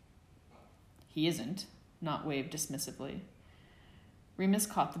yours." "He isn't," Nott waved dismissively. Remus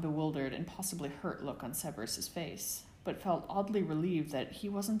caught the bewildered and possibly hurt look on Severus's face, but felt oddly relieved that he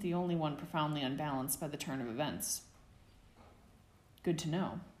wasn't the only one profoundly unbalanced by the turn of events. "Good to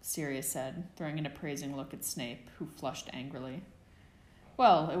know," Sirius said, throwing an appraising look at Snape, who flushed angrily.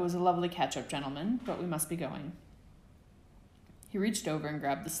 "Well, it was a lovely catch-up, gentlemen, but we must be going." He reached over and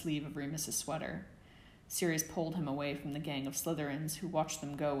grabbed the sleeve of Remus's sweater. Sirius pulled him away from the gang of Slytherins, who watched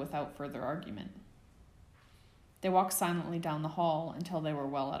them go without further argument. They walked silently down the hall until they were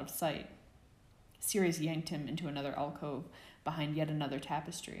well out of sight. Sirius yanked him into another alcove behind yet another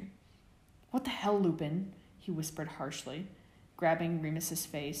tapestry. "What the hell, Lupin?" he whispered harshly, grabbing Remus's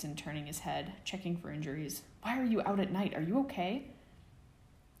face and turning his head, checking for injuries. "Why are you out at night? Are you okay?"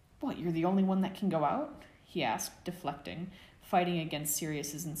 "What, you're the only one that can go out?" he asked, deflecting, fighting against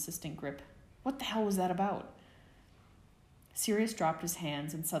Sirius's insistent grip. "What the hell was that about?" Sirius dropped his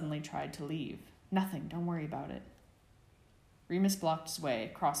hands and suddenly tried to leave. "Nothing, don't worry about it." Remus blocked his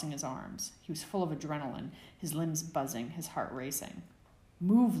way, crossing his arms. He was full of adrenaline, his limbs buzzing, his heart racing.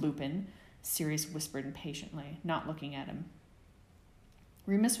 "Move, Lupin," Sirius whispered impatiently, not looking at him.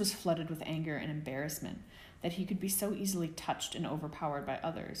 Remus was flooded with anger and embarrassment that he could be so easily touched and overpowered by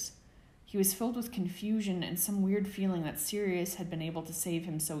others. He was filled with confusion and some weird feeling that Sirius had been able to save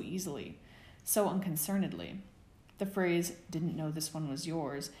him so easily, so unconcernedly. The phrase, "didn't know this one was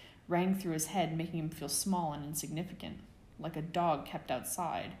yours," rang through his head, making him feel small and insignificant, like a dog kept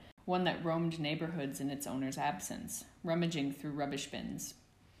outside, one that roamed neighborhoods in its owner's absence, rummaging through rubbish bins.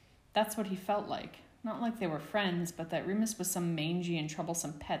 That's what he felt like. Not like they were friends, but that Remus was some mangy and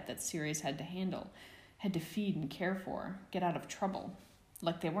troublesome pet that Sirius had to handle, had to feed and care for, get out of trouble.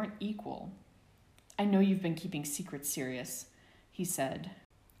 Like they weren't equal. "I know you've been keeping secrets, Sirius," he said,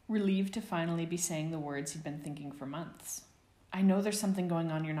 relieved to finally be saying the words he'd been thinking for months. "I know there's something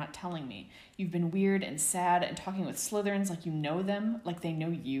going on you're not telling me. You've been weird and sad and talking with Slytherins like you know them, like they know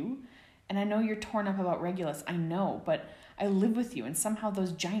you. And I know you're torn up about Regulus, I know, but I live with you, and somehow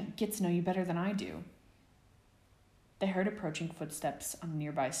those giant gits know you better than I do." They heard approaching footsteps on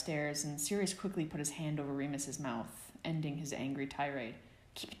nearby stairs, and Sirius quickly put his hand over Remus's mouth, ending his angry tirade.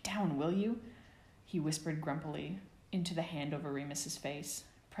 "Keep it down, will you?" he whispered grumpily into the hand over Remus's face,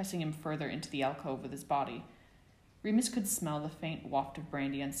 pressing him further into the alcove with his body. Remus could smell the faint waft of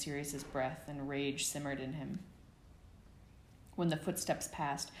brandy on Sirius's breath, and rage simmered in him. When the footsteps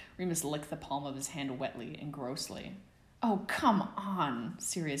passed, Remus licked the palm of his hand wetly and grossly. "Oh, come on,"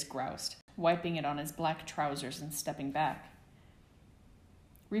 Sirius groused, wiping it on his black trousers and stepping back.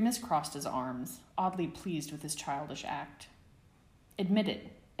 Remus crossed his arms, oddly pleased with his childish act. "Admit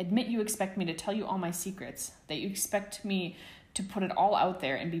it. Admit you expect me to tell you all my secrets, that you expect me to put it all out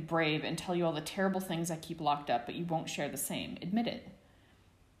there and be brave and tell you all the terrible things I keep locked up, but you won't share the same. Admit it."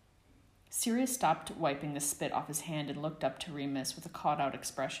 Sirius stopped wiping the spit off his hand and looked up to Remus with a caught-out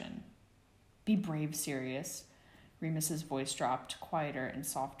expression. "Be brave, Sirius." Remus's voice dropped, quieter and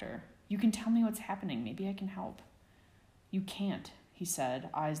softer. "You can tell me what's happening. Maybe I can help." "You can't," he said,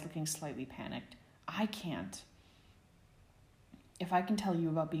 eyes looking slightly panicked. "I can't. If I can tell you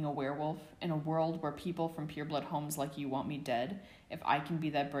about being a werewolf in a world where people from pureblood homes like you want me dead, if I can be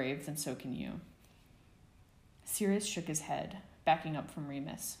that brave, then so can you." Sirius shook his head, backing up from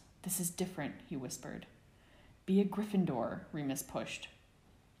Remus. This is different, he whispered. Be a Gryffindor, Remus pushed.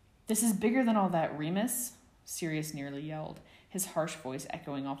 This is bigger than all that, Remus, Sirius nearly yelled, his harsh voice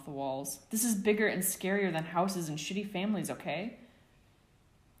echoing off the walls. This is bigger and scarier than houses and shitty families, okay?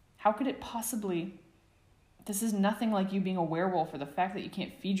 How could it possibly... This is nothing like you being a werewolf or the fact that you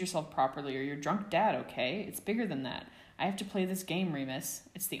can't feed yourself properly or your drunk dad, okay? It's bigger than that. I have to play this game, Remus.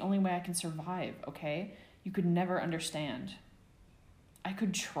 It's the only way I can survive, okay? You could never understand. I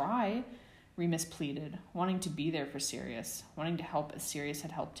could try, Remus pleaded, wanting to be there for Sirius, wanting to help as Sirius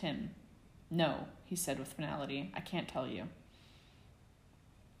had helped him. No, he said with finality, I can't tell you.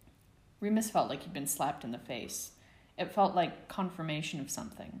 Remus felt like he'd been slapped in the face. It felt like confirmation of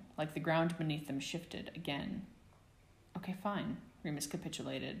something, like the ground beneath them shifted again. Okay, fine, Remus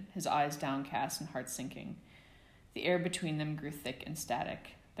capitulated, his eyes downcast and heart sinking. The air between them grew thick and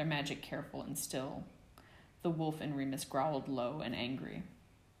static, their magic careful and still. The wolf in Remus growled low and angry.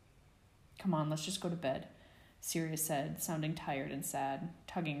 Come on, let's just go to bed, Sirius said, sounding tired and sad,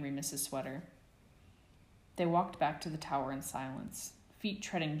 tugging Remus's sweater. They walked back to the tower in silence, feet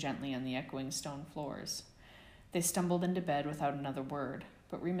treading gently on the echoing stone floors. They stumbled into bed without another word,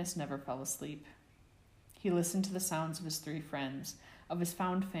 but Remus never fell asleep. He listened to the sounds of his three friends, of his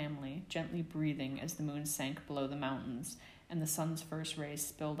found family, gently breathing as the moon sank below the mountains and the sun's first rays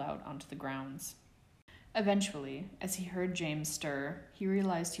spilled out onto the grounds. Eventually, as he heard James stir, he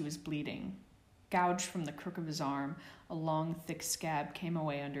realized he was bleeding. Gouged from the crook of his arm, a long, thick scab came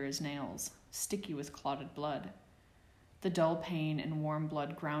away under his nails, sticky with clotted blood. The dull pain and warm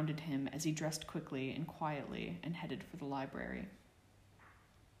blood grounded him as he dressed quickly and quietly and headed for the library.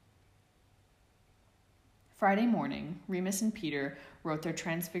 Friday morning, Remus and Peter wrote their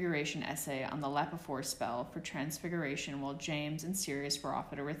transfiguration essay on the Lapifore spell for transfiguration while James and Sirius were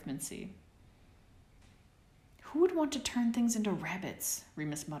off at arithmancy. Who would want to turn things into rabbits?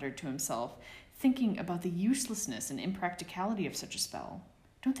 Remus muttered to himself, thinking about the uselessness and impracticality of such a spell.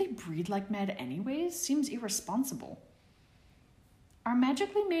 Don't they breed like mad anyways? Seems irresponsible. Are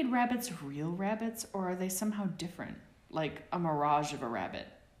magically made rabbits real rabbits, or are they somehow different, like a mirage of a rabbit?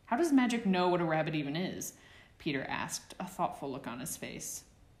 How does magic know what a rabbit even is? Peter asked, a thoughtful look on his face.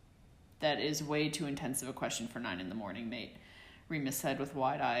 That is way too intensive a question for 9 a.m, mate, Remus said with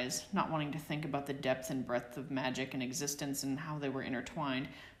wide eyes, not wanting to think about the depth and breadth of magic and existence and how they were intertwined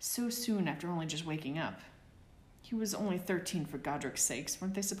so soon after only just waking up. He was only 13, for Godric's sakes.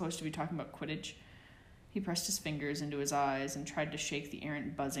 Weren't they supposed to be talking about Quidditch? He pressed his fingers into his eyes and tried to shake the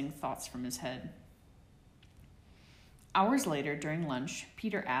errant buzzing thoughts from his head. Hours later, during lunch,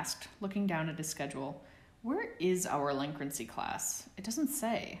 Peter asked, looking down at his schedule, "Where is our Lancrancy class? It doesn't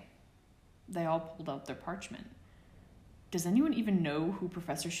say." They all pulled out their parchment. "Does anyone even know who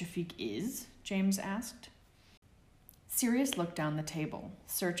Professor Shafiq is?" James asked. Sirius looked down the table,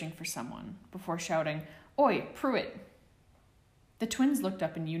 searching for someone, before shouting, "Oi, Pruitt!" The twins looked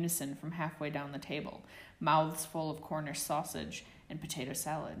up in unison from halfway down the table, mouths full of Cornish sausage and potato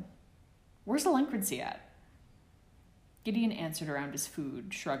salad. "Where's the Lancrancy at?" Gideon answered around his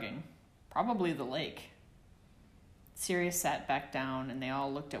food, shrugging. "Probably the lake." Sirius sat back down, and they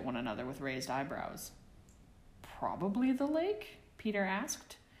all looked at one another with raised eyebrows. "Probably the lake?" Peter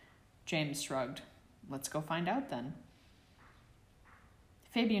asked. James shrugged. "Let's go find out, then."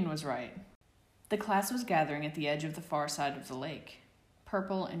 Fabian was right. The class was gathering at the edge of the far side of the lake.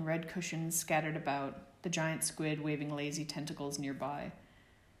 Purple and red cushions scattered about, the giant squid waving lazy tentacles nearby.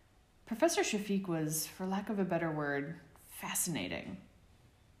 Professor Shafiq was, for lack of a better word, fascinating.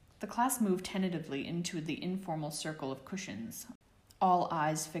 The class moved tentatively into the informal circle of cushions, all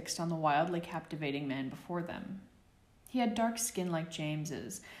eyes fixed on the wildly captivating man before them. He had dark skin like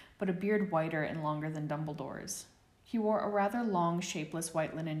James's, but a beard whiter and longer than Dumbledore's. He wore a rather long, shapeless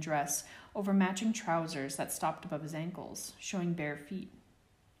white linen dress over matching trousers that stopped above his ankles, showing bare feet.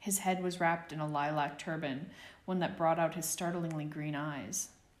 His head was wrapped in a lilac turban, one that brought out his startlingly green eyes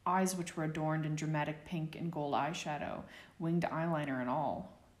which were adorned in dramatic pink and gold eyeshadow, winged eyeliner and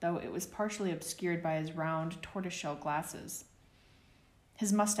all, though it was partially obscured by his round, tortoiseshell glasses.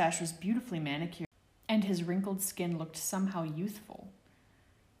 His mustache was beautifully manicured, and his wrinkled skin looked somehow youthful.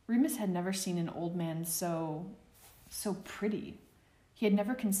 Remus had never seen an old man so pretty. He had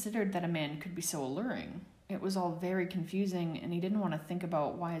never considered that a man could be so alluring. It was all very confusing, and he didn't want to think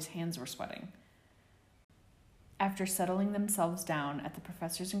about why his hands were sweating. After settling themselves down at the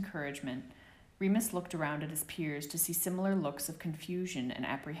professor's encouragement, Remus looked around at his peers to see similar looks of confusion and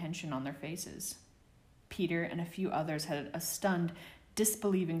apprehension on their faces. Peter and a few others had a stunned,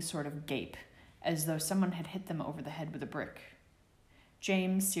 disbelieving sort of gape, as though someone had hit them over the head with a brick.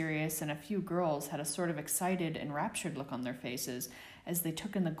 James, Sirius, and a few girls had a sort of excited, enraptured look on their faces as they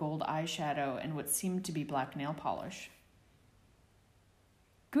took in the gold eyeshadow and what seemed to be black nail polish.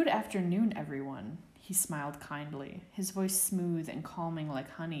 "Good afternoon, everyone," he smiled kindly, his voice smooth and calming like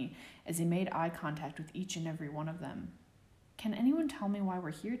honey as he made eye contact with each and every one of them. "Can anyone tell me why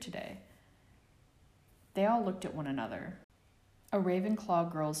we're here today?" They all looked at one another. A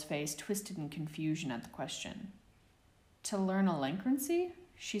Ravenclaw girl's face twisted in confusion at the question. "To learn Alancrancy?"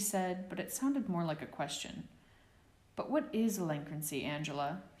 she said, but it sounded more like a question. "But what is Alancrancy,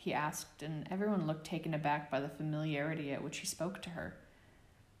 Angela?" he asked, and everyone looked taken aback by the familiarity at which he spoke to her.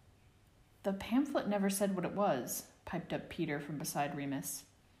 "The pamphlet never said what it was," piped up Peter from beside Remus.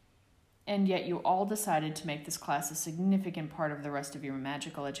 "And yet you all decided to make this class a significant part of the rest of your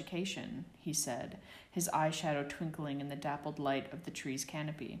magical education," he said, his eyeshadow twinkling in the dappled light of the tree's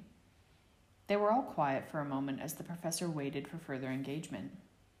canopy. They were all quiet for a moment as the professor waited for further engagement.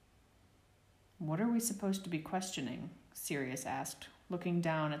 "What are we supposed to be questioning?" Sirius asked, looking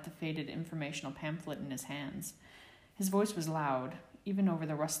down at the faded informational pamphlet in his hands. His voice was loud, even over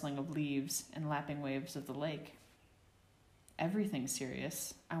the rustling of leaves and lapping waves of the lake. "Everything,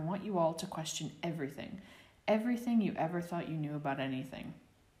 Sirius. I want you all to question everything. Everything you ever thought you knew about anything."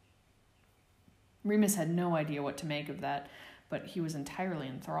 Remus had no idea what to make of that, but he was entirely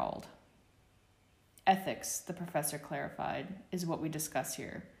enthralled. "Ethics," the professor clarified, "is what we discuss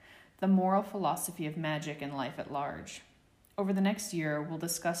here. The moral philosophy of magic and life at large. Over the next year, we'll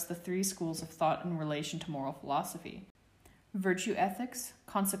discuss the 3 schools of thought in relation to moral philosophy: virtue ethics,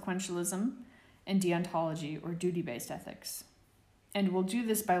 consequentialism, and deontology or duty-based ethics. And we'll do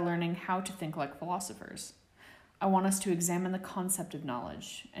this by learning how to think like philosophers. I want us to examine the concept of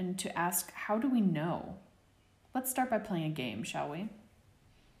knowledge and to ask, how do we know? Let's start by playing a game, shall we?"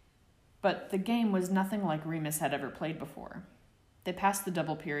 But the game was nothing like Remus had ever played before. They passed the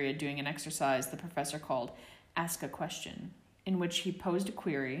double period doing an exercise the professor called Ask a Question, in which he posed a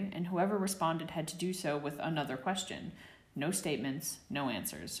query, and whoever responded had to do so with another question. No statements, no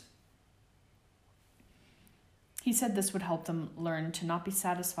answers. He said this would help them learn to not be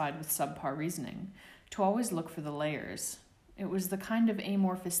satisfied with subpar reasoning, to always look for the layers. It was the kind of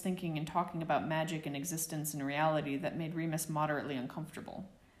amorphous thinking and talking about magic and existence and reality that made Remus moderately uncomfortable.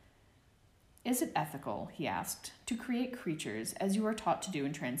 "Is it ethical," he asked, "to create creatures as you are taught to do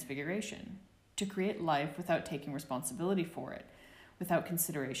in Transfiguration? To create life without taking responsibility for it, without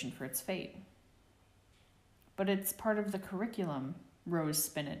consideration for its fate?" "But it's part of the curriculum," Rose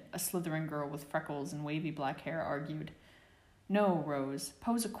Spinnet, a Slytherin girl with freckles and wavy black hair, argued. "No, Rose,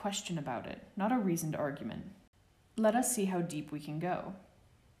 pose a question about it, not a reasoned argument. Let us see how deep we can go."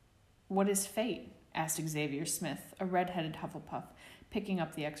 "What is fate?" asked Xavier Smith, a red-headed Hufflepuff, picking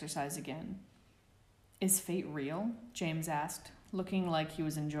up the exercise again. "Is fate real?" James asked, looking like he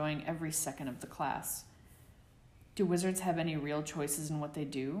was enjoying every second of the class. "Do wizards have any real choices in what they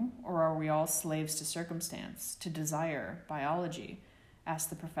do, or are we all slaves to circumstance, to desire, biology?" asked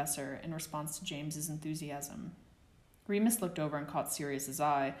the professor in response to James's enthusiasm. Remus looked over and caught Sirius's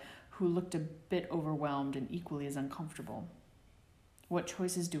eye, who looked a bit overwhelmed and equally as uncomfortable. "What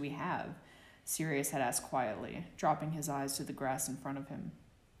choices do we have?" Sirius had asked quietly, dropping his eyes to the grass in front of him.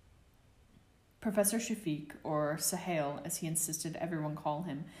 Professor Shafiq, or Sahel as he insisted everyone call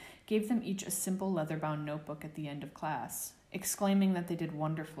him, gave them each a simple leather-bound notebook at the end of class, exclaiming that they did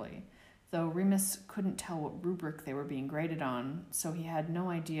wonderfully, though Remus couldn't tell what rubric they were being graded on, so he had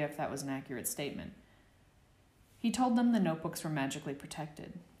no idea if that was an accurate statement. He told them the notebooks were magically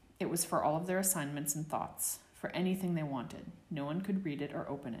protected. It was for all of their assignments and thoughts, for anything they wanted. No one could read it or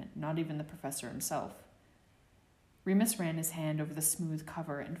open it, not even the professor himself. Remus ran his hand over the smooth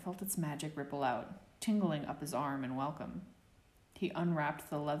cover and felt its magic ripple out, tingling up his arm in welcome. He unwrapped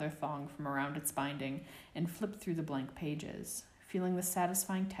the leather thong from around its binding and flipped through the blank pages, feeling the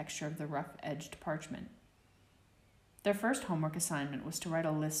satisfying texture of the rough-edged parchment. Their first homework assignment was to write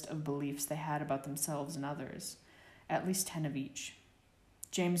a list of beliefs they had about themselves and others, at least 10 of each.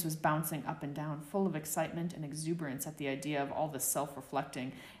 James was bouncing up and down, full of excitement and exuberance at the idea of all this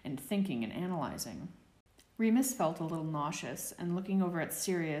self-reflecting and thinking and analyzing. Remus felt a little nauseous, and looking over at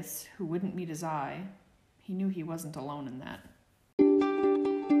Sirius, who wouldn't meet his eye, he knew he wasn't alone in that.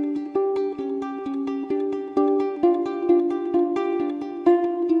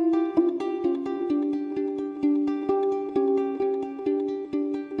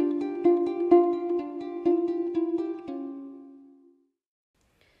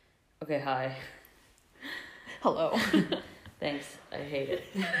 Okay, hi. Hello. Thanks, I hate it.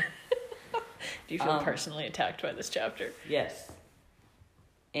 Do you feel personally attacked by this chapter? Yes.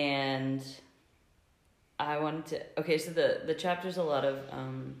 And I wanted to... Okay, so the chapter's a lot of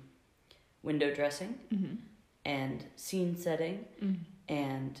window dressing and scene setting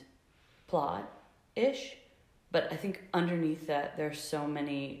and plot-ish. But I think underneath that, there's so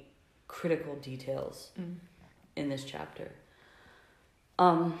many critical details in this chapter.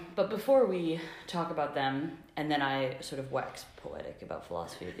 But before we talk about them, and then I sort of wax poetic about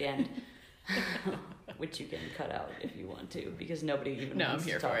philosophy at the end, which you can cut out if you want to, because nobody even wants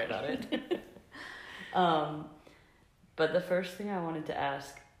to talk about it. But the first thing I wanted to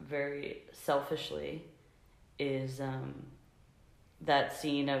ask very selfishly is that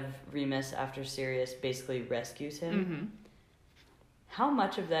scene of Remus after Sirius basically rescues him. How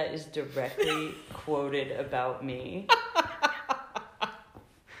much of that is directly quoted about me?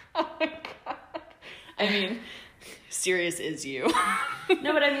 Oh my god. I mean, Sirius is you.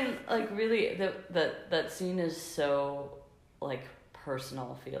 No, but I mean, like, really, that scene is so, like,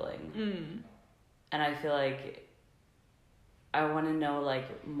 personal feeling. And I feel like I want to know,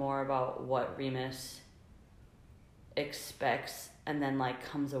 like, more about what Remus expects and then, like,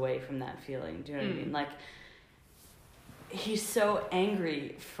 comes away from that feeling. Do you know what I mean? Like, he's so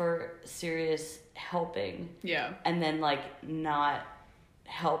angry for Sirius helping. Yeah. And then, like, not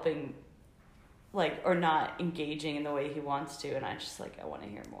helping, like, or not engaging in the way he wants to. And I just, like, I want to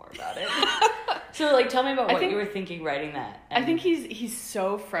hear more about it. So, like, tell me about what you were thinking writing that. I think he's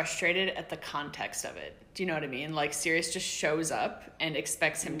so frustrated at the context of it. Do you know what I mean? Like, Sirius just shows up and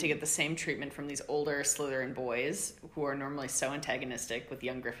expects him to get the same treatment from these older Slytherin boys who are normally so antagonistic with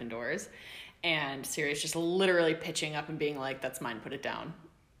young Gryffindors. And Sirius just literally pitching up and being like, that's mine, put it down.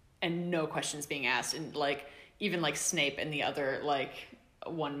 And no questions being asked. And, like, even, like, Snape and the other, like,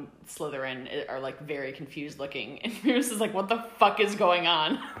 one Slytherin are, like, very confused looking. And Remus is like, what the fuck is going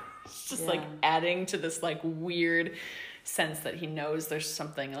on? It's just, like, adding to this, like, weird sense that he knows there's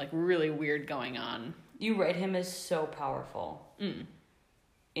something, like, really weird going on. You write him as so powerful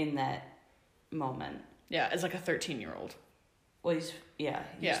in that moment. Yeah, as, like, a 13-year-old. Well, he's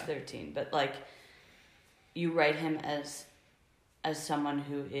 13. But, like, you write him as someone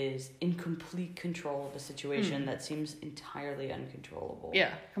who is in complete control of a situation that seems entirely uncontrollable.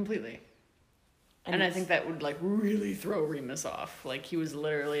 Yeah, completely. And I think that would, like, really throw Remus off. Like, he was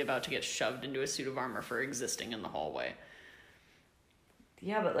literally about to get shoved into a suit of armor for existing in the hallway.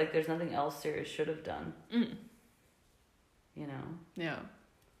 Yeah, but, like, there's nothing else Sirius should have done. You know? Yeah.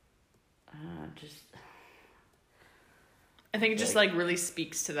 I don't know, I think it just, like, really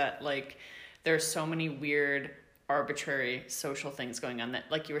speaks to that, like, there's so many weird, arbitrary social things going on that,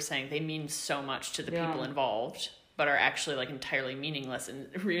 like you were saying, they mean so much to the people involved, but are actually, like, entirely meaningless. And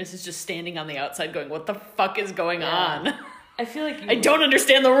Remus is just standing on the outside going, what the fuck is going on? I feel like I don't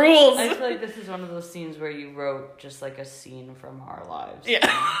understand the rules. I feel like this is one of those scenes where you wrote just, like, a scene from our lives. Yeah.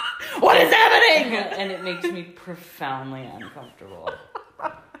 What is happening? And it makes me profoundly uncomfortable.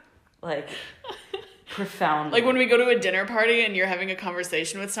 Like, profoundly. Like, when we go to a dinner party and you're having a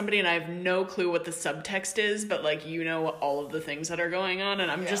conversation with somebody and I have no clue what the subtext is, but, like, you know all of the things that are going on,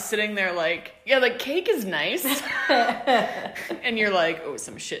 and I'm just sitting there like, yeah, the cake is nice. And you're like, oh,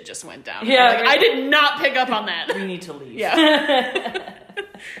 some shit just went down. Yeah. Like, I did not pick up on that. We need to leave. Yeah.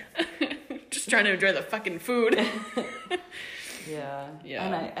 Just trying to enjoy the fucking food. Yeah.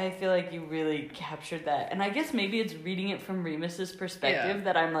 And I feel like you really captured that. And I guess maybe it's reading it from Remus's perspective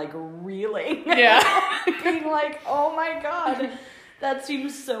that I'm, like, reeling. Yeah. Being like, oh my god, that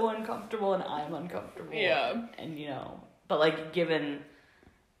seems so uncomfortable and I'm uncomfortable. Yeah. And, you know, but, like, given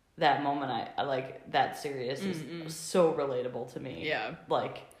that moment, I like, that Sirius is so relatable to me. Yeah.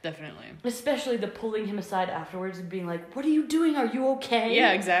 Like, definitely. Especially the pulling him aside afterwards and being like, what are you doing? Are you okay?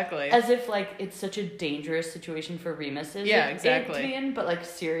 Yeah, exactly. As if, like, it's such a dangerous situation for Remus to be in, but, like,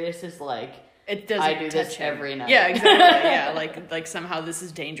 Sirius is like, it doesn't I do this every night. Yeah, exactly. Yeah, like somehow this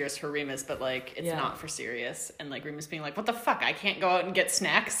is dangerous for Remus, but, like, it's not for Sirius. And, like, Remus being like, what the fuck? I can't go out and get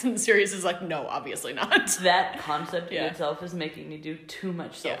snacks. And Sirius is like, no, obviously not. That concept in itself is making me do too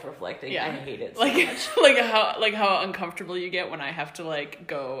much self-reflecting. Yeah. I hate it so much. Like how uncomfortable you get when I have to, like,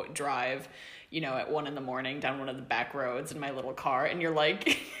 go drive, you know, at 1 a.m. down one of the back roads in my little car, and you're,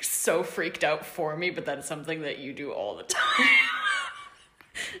 like, so freaked out for me, but that's something that you do all the time.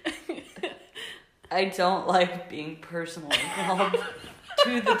 I don't like being personally involved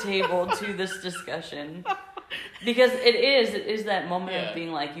to the table, to this discussion. Because it is that moment of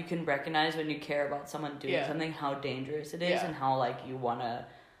being like, you can recognize when you care about someone doing something, how dangerous it is, and how, like, you want to,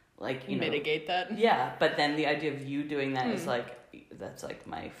 like, you mitigate that. Yeah, but then the idea of you doing that is, like, that's, like,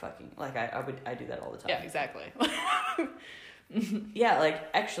 my fucking, like, I do that all the time. Yeah, exactly. Yeah, like,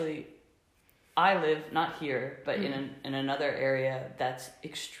 actually, I live, not here, but in another area that's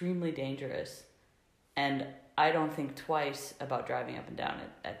extremely dangerous. and I don't think twice about driving up and down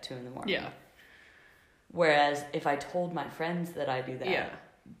at 2 a.m. Yeah. Whereas if I told my friends that I do that, yeah.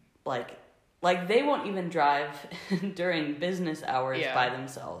 like they won't even drive during business hours by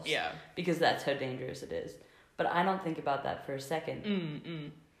themselves. Yeah. Because that's how dangerous it is. But I don't think about that for a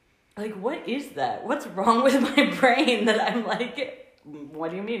second. Like, what is that? What's wrong with my brain that I'm like, what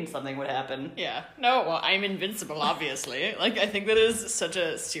do you mean something would happen? Yeah. No, well, I'm invincible, obviously. Like, I think that is such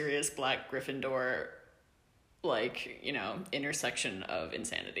a Sirius Black Gryffindor, like, you know, intersection of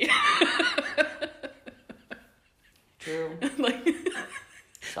insanity. True.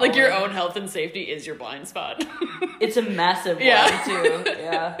 Like your own health and safety is your blind spot. It's a massive one, too.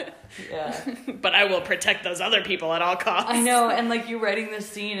 Yeah. But I will protect those other people at all costs. I know, and like you writing this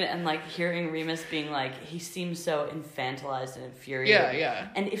scene and like hearing Remus being like, he seems so infantilized and infuriated. Yeah.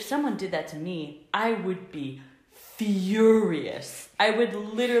 And if someone did that to me, I would be furious. I would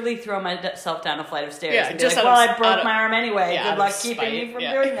literally throw myself down a flight of stairs and be like, well, I broke my arm anyway. Good luck keeping me from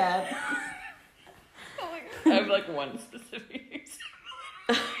doing that. Oh my God. I have like one specific example.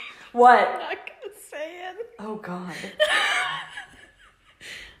 What? I'm not gonna say it. Oh God.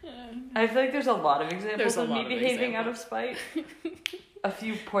 I feel like there's a lot of examples of me behaving out of spite. A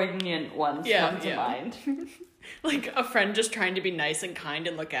few poignant ones come to mind. Like a friend just trying to be nice and kind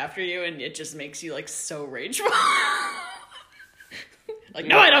and look after you, and it just makes you like so rageful. Like,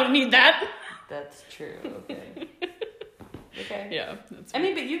 no, I don't need that. That's true. Okay. Okay. Yeah. I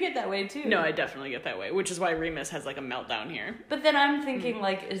mean, but you get that way too. No, I definitely get that way, which is why Remus has like a meltdown here. But then I'm thinking,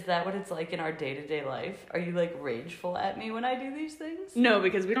 like, is that what it's like in our day-to-day life? Are you like rageful at me when I do these things? No,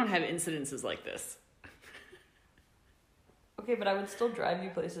 because we don't have incidences like this. Okay, but I would still drive you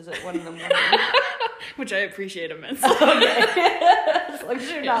places at 1 a.m. Which I appreciate immensely. Okay. As long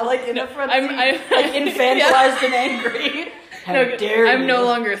as you're not like in the front seat, like infantilized and angry. How dare you? I'm no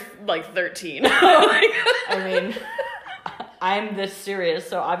longer like 13. I mean, I'm this serious,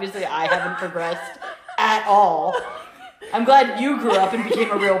 so obviously I haven't progressed at all. I'm glad you grew up and became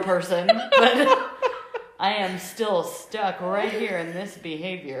a real person, but I am still stuck right here in this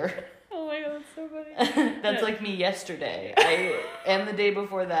behavior. Oh my God, that's so funny. That's like me yesterday. And the day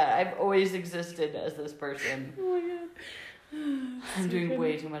before that. I've always existed as this person. Oh my God. I'm doing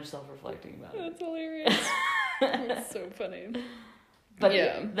way too much self-reflecting about it. That's hilarious. That's so funny.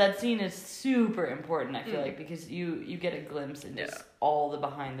 But that scene is super important, I feel like, because you get a glimpse into all the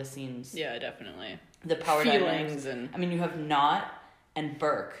behind the scenes. Yeah, definitely. The power feelings dynamics. I mean, you have Nott and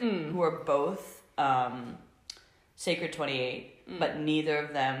Burke, who are both Sacred 28, but neither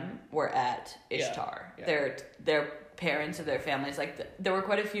of them were at Ishtar. Yeah. They're parents of their families. Like, there were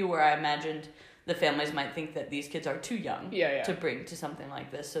quite a few where I imagined the families might think that these kids are too young to bring to something like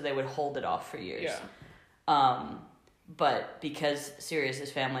this, so they would hold it off for years. Yeah. But because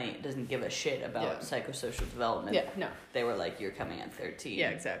Sirius's family doesn't give a shit about psychosocial development, they were like, you're coming at 13.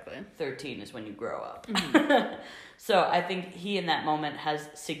 Yeah, exactly. 13 is when you grow up. Mm-hmm. So I think he in that moment has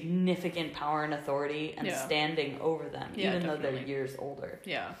significant power and authority and standing over them, even though they're years older.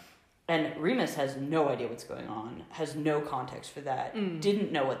 Yeah. And Remus has no idea what's going on, has no context for that,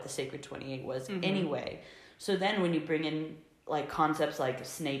 didn't know what the Sacred 28 was anyway. So then when you bring in like concepts like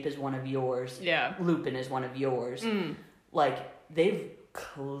Snape is one of yours, Lupin is one of yours, like they've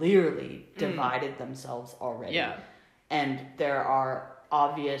clearly divided themselves already. Yeah. And there are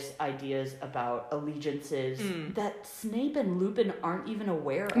obvious ideas about allegiances that Snape and Lupin aren't even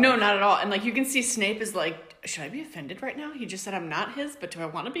aware of. No, not at all. And like you can see Snape is like, should I be offended right now? He just said I'm not his, but do I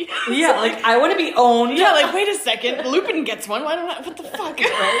want to be his? Yeah, like I want to be owned. Yeah, like wait a second, Lupin gets one. Why don't I? What the fuck?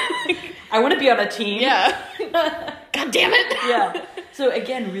 Right? I want to be on a team. Yeah. God damn it. Yeah. So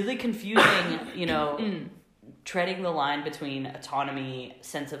again, really confusing, you know, treading the line between autonomy,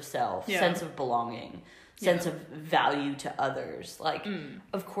 sense of self, sense of belonging, sense of value to others. Like,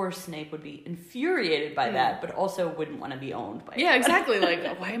 of course, Snape would be infuriated by that, but also wouldn't want to be owned by it. Yeah, exactly.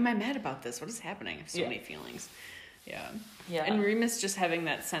 Like, why am I mad about this? What is happening? I have so many feelings. Yeah. Yeah. And Remus just having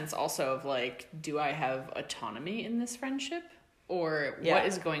that sense also of like, do I have autonomy in this friendship? Or what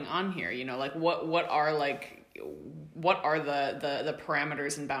is going on here? You know, like what are the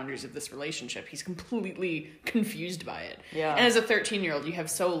parameters and boundaries of this relationship? He's completely confused by it. Yeah. And as a 13-year-old, you have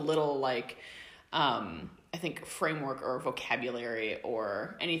so little like I think framework or vocabulary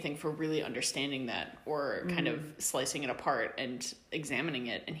or anything for really understanding that or kind of slicing it apart and examining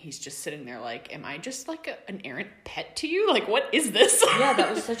it. And he's just sitting there like, am I just like an errant pet to you? Like, what is this? Yeah,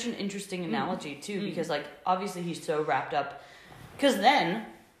 that was such an interesting analogy too, because like obviously he's so wrapped up. Because then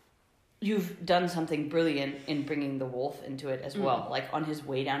you've done something brilliant in bringing the wolf into it as well. Like, on his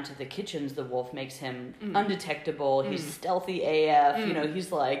way down to the kitchens, the wolf makes him undetectable. He's stealthy AF. You know,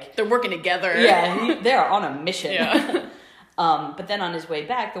 he's like... They're working together. Yeah, they're on a mission. Yeah. But then on his way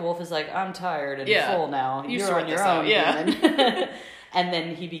back, the wolf is like, I'm tired and full now. You're on your own. Yeah. And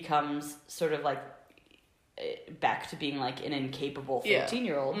then he becomes sort of like back to being like an incapable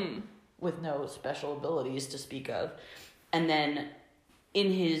 14-year-old with no special abilities to speak of. And then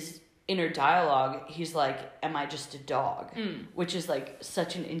in his inner dialogue, he's like, am I just a dog? Which is like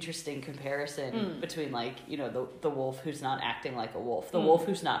such an interesting comparison between like, you know, the wolf who's not acting like a wolf, the wolf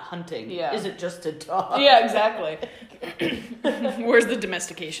who's not hunting. Is it just a dog? Yeah, exactly. Where's the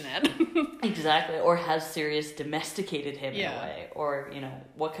domestication at? Exactly. Or has Sirius domesticated him in a way? Or, you know,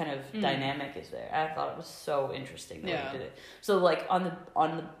 what kind of dynamic is there? I thought it was so interesting the way he did it. So like on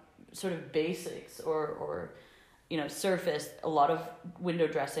the sort of basics or you know, surface, a lot of window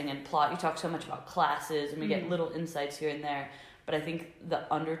dressing and plot. You talk so much about classes, and we get little insights here and there. But I think the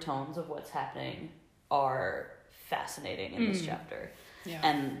undertones of what's happening are fascinating in this chapter. Yeah.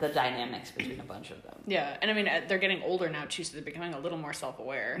 And the dynamics between a bunch of them. Yeah, and I mean, they're getting older now, too, so they're becoming a little more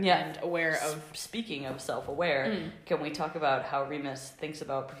self-aware. Yeah. And aware of... Speaking of self-aware, can we talk about how Remus thinks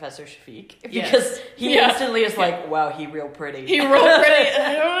about Professor Shafiq? Because he instantly is like, wow, he real pretty. He real pretty.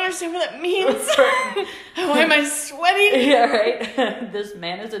 I don't understand what that means. Why am I sweaty? Yeah, right? This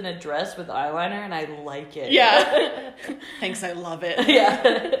man is in a dress with eyeliner, and I like it. Yeah. Thanks, I love it.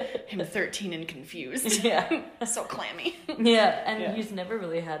 Yeah. Him 13 and confused. Yeah. So clammy. Yeah, and he's never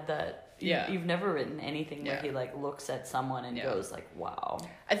really had that. Yeah. You've never written anything where he like looks at someone and goes like, wow.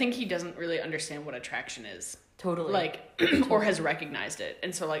 I think he doesn't really understand what attraction is. Totally. Like, or has recognized it.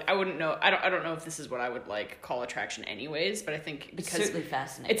 And so, like, I wouldn't know, I don't know if this is what I would, like, call attraction anyways, but I think because... It's certainly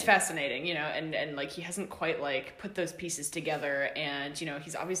fascinating. It's fascinating, you know, and like, he hasn't quite, like, put those pieces together, and, you know,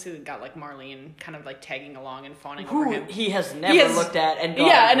 he's obviously got, like, Marlene kind of, like, tagging along and fawning over him. He has never looked at and gone,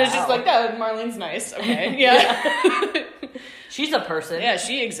 yeah, and wow. It's just like, oh, Marlene's nice, okay, yeah. She's a person. Yeah,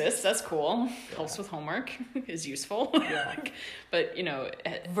 she exists, that's cool. Helps with homework, is useful. Yeah. But, you know...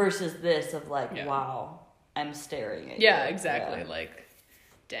 Versus this of, like, wow... I'm staring at you. Yeah, exactly. Yeah. Like,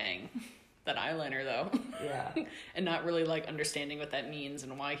 dang. That eyeliner, though. Yeah. And not really, like, understanding what that means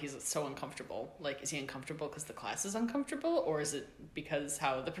and why he's so uncomfortable. Like, is he uncomfortable because the class is uncomfortable? Or is it because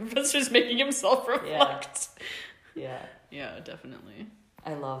how the professor's making himself reflect? Yeah. Yeah, definitely.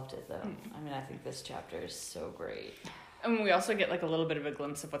 I loved it, though. I mean, I think this chapter is so great. I mean, we also get, like, a little bit of a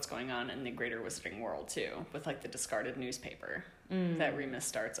glimpse of what's going on in the greater wizarding world, too. With, like, the discarded newspaper. That Remus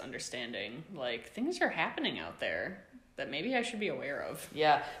starts understanding. Like, things are happening out there that maybe I should be aware of.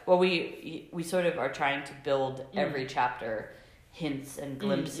 Yeah. Well, we sort of are trying to build every chapter hints and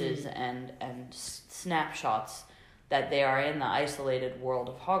glimpses and snapshots that they are in the isolated world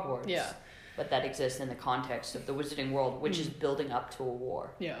of Hogwarts. Yeah. But that exists in the context of the wizarding world, which is building up to a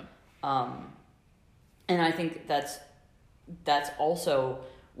war. Yeah. And I think that's also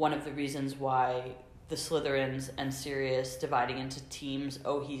one of the reasons why the Slytherins and Sirius dividing into teams,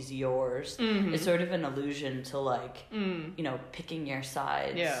 oh, he's yours, is sort of an allusion to, like, you know, picking your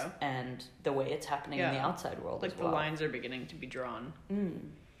sides and the way it's happening in the outside world like as well. The lines are beginning to be drawn.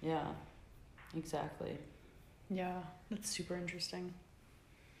 Yeah, exactly. Yeah, that's super interesting.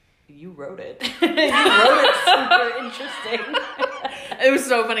 You wrote it. You wrote it super interesting. It was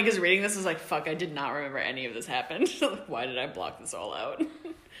so funny because reading this was like, fuck, I did not remember any of this happened. Why did I block this all out?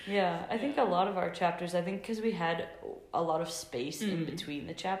 Yeah, I think a lot of our chapters, I think because we had a lot of space in between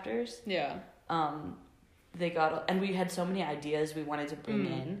the chapters. Yeah. They got, and we had so many ideas we wanted to bring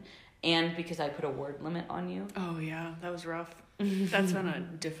in, and because I put a word limit on you. Oh yeah, that was rough. That's been a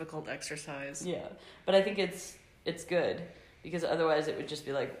difficult exercise. Yeah, but I think it's good. Because otherwise it would just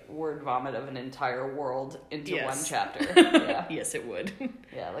be like word vomit of an entire world into one chapter. Yeah. Yes, it would.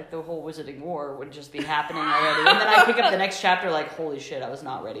 Yeah, like the whole Wizarding War would just be happening already. And then I pick up the next chapter like, holy shit, I was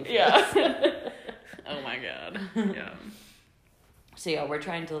not ready for this. Oh my god. Yeah. So yeah, we're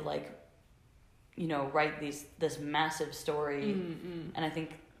trying to like, you know, write this massive story. And I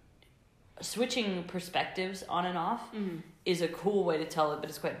think switching perspectives on and off is a cool way to tell it, but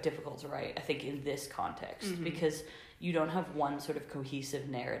it's quite difficult to write, I think, in this context. Because you don't have one sort of cohesive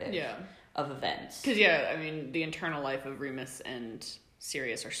narrative of events. Because, I mean, the internal life of Remus and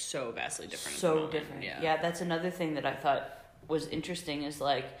Sirius are so vastly different. So different. Yeah, that's another thing that I thought was interesting is,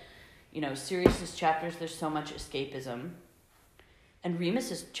 like, you know, Sirius's chapters, there's so much escapism. And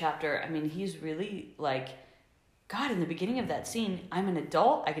Remus's chapter, I mean, he's really, like, God, in the beginning of that scene, I'm an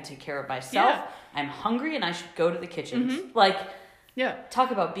adult, I can take care of myself, I'm hungry, and I should go to the kitchens. Like... Yeah.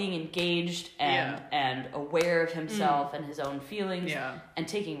 Talk about being engaged and aware of himself and his own feelings and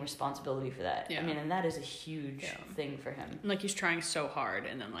taking responsibility for that. Yeah. I mean, and that is a huge thing for him. Like, he's trying so hard,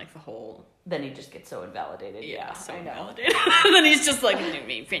 and then, like, the whole... Then he just gets so invalidated. Yeah, so I know. invalidated. And then he's just like,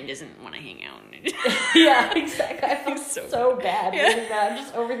 my friend doesn't want to hang out. Yeah, exactly. I feel so bad doing that. I'm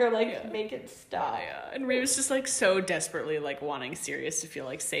just over here, like, make it stop. Yeah, and Remus just, like, so desperately, like, wanting Sirius to feel,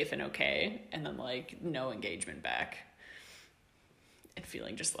 like, safe and okay, and then, like, no engagement back. And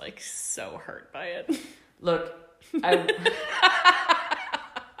feeling just, like, so hurt by it. Look, like,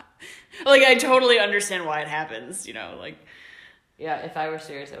 I totally understand why it happens, you know, like... Yeah, if I were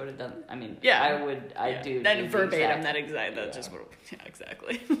Sirius, I would have done... I mean, I'd do... That verbatim, just what... Yeah,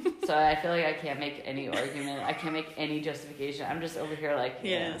 exactly. So I feel like I can't make any argument. I can't make any justification. I'm just over here like...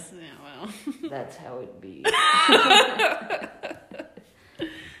 Yes, well... That's how it be.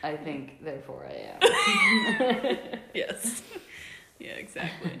 I think, therefore I am. Yes. Yeah,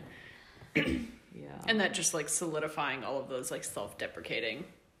 exactly. Yeah. And that just, like, solidifying all of those, like, self-deprecating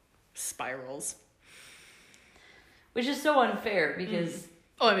spirals. Which is so unfair, because...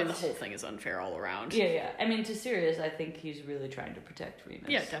 Oh, I mean, the whole thing is unfair all around. Yeah. I mean, to Sirius, I think he's really trying to protect Remus.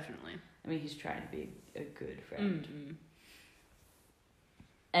 Yeah, definitely. I mean, he's trying to be a good friend. Mm-hmm.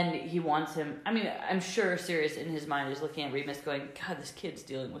 And he wants him... I mean, I'm sure Sirius, in his mind, is looking at Remus going, God, this kid's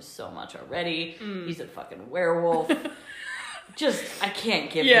dealing with so much already. He's a fucking werewolf. I can't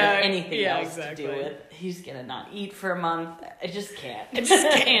give him anything else to deal with. He's gonna not eat for a month. I just can't.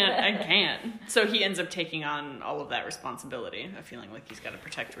 I can't. So he ends up taking on all of that responsibility of feeling like he's got to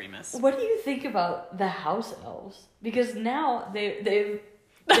protect Remus. What do you think about the house elves? Because now the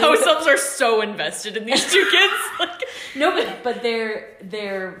house elves are so invested in these two kids. Like... No, but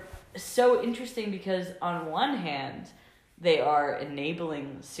they're so interesting because on one hand, they are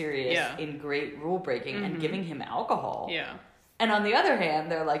enabling Sirius in great rule breaking and giving him alcohol. Yeah. And on the other hand,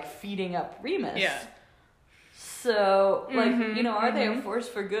 they're, like, feeding up Remus. Yeah. So, like, you know, are they a force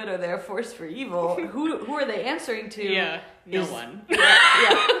for good or they're a force for evil? Who are they answering to? Yeah, no one.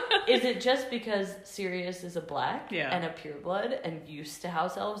 Yeah. Is it just because Sirius is a black and a pureblood and used to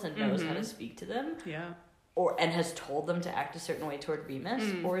house elves and knows how to speak to them? Yeah. And has told them to act a certain way toward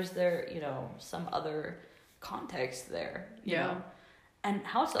Remus? Or is there, you know, some other context there? You know? And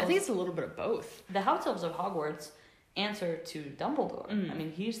house elves... I think it's a little bit of both. The house elves of Hogwarts... answer to Dumbledore. I mean,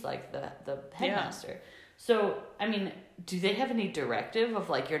 he's like the headmaster. So, I mean, do they have any directive of,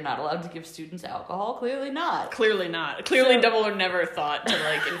 like, you're not allowed to give students alcohol? Clearly not. Clearly Dumbledore never thought to,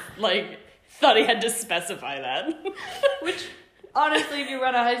 thought he had to specify that. Which, honestly, if you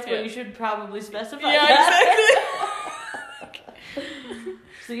run a high school, you should probably specify that. Exactly.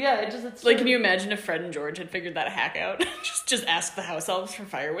 So, yeah, it's like, can you imagine if Fred and George had figured that hack out? just ask the house elves for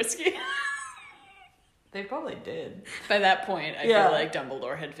fire whiskey. They probably did. By that point, I feel like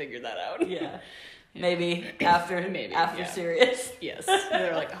Dumbledore had figured that out. Yeah. Maybe after Sirius. Yes.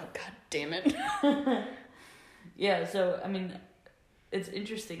 They're like, oh, God damn it. Yeah, so, I mean, it's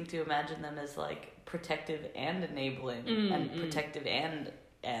interesting to imagine them as, like, protective and enabling, and protective and...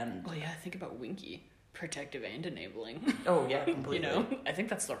 Well, yeah, think about Winky. Protective and enabling. Oh, yeah, completely. You know, I think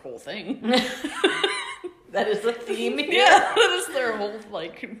that's their whole thing. That is the theme. Yeah, that is their whole,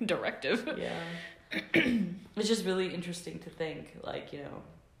 like, directive. Yeah. It's just really interesting to think, like, you know,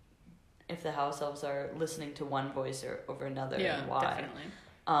 if the house elves are listening to one voice over another and why. Definitely.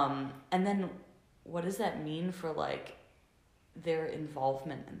 And then what does that mean for, like, their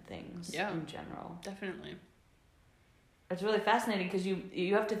involvement in things in general? Definitely. It's really fascinating because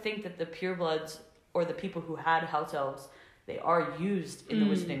you have to think that the purebloods or the people who had house elves, they are used in the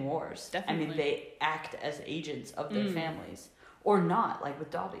Wizarding Wars. Definitely. I mean, they act as agents of their families. Or not, like with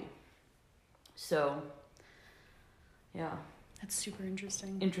Dobby. So, yeah. That's super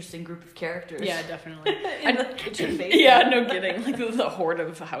interesting. Interesting group of characters. Yeah, definitely. In the kitchen basement. Yeah, no kidding. Like the horde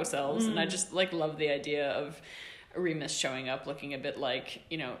of house elves. And I just, like, love the idea of Remus showing up looking a bit like,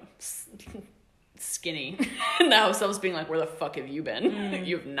 you know, skinny. And the house elves being like, where the fuck have you been?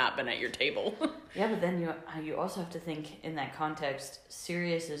 You have not been at your table. Yeah, but then you also have to think in that context,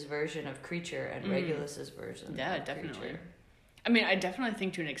 Sirius's version of creature and Regulus's version of definitely. Creature. I mean, I definitely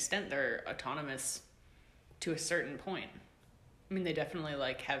think to an extent they're autonomous to a certain point. I mean, they definitely,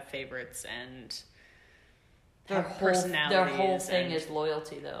 like, have favorites and have personalities. Their whole thing is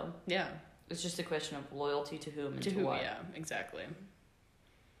loyalty, though. Yeah. It's just a question of loyalty to whom and to what. Yeah, exactly.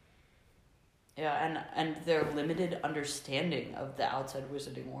 Yeah, and their limited understanding of the outside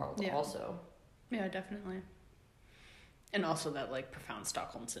wizarding world also. Yeah, definitely. And also that, like, profound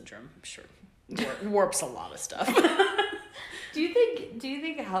Stockholm syndrome, I'm sure, warps a lot of stuff. Do you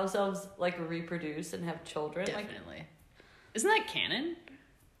think house elves, like, reproduce and have children? Definitely. Isn't that canon?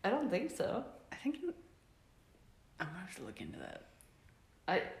 I don't think so. I'm gonna have to look into that.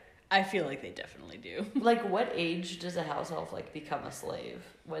 I feel like they definitely do. Like, what age does a house elf, like, become a slave?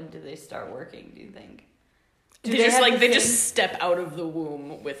 When do they start working, do you think? They just step out of the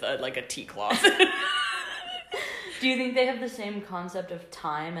womb with a tea cloth. Do you think they have the same concept of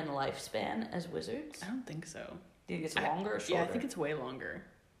time and lifespan as wizards? I don't think so. Do you think it's longer or shorter? Yeah, I think it's way longer.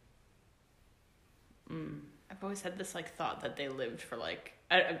 I've always had this thought that they lived for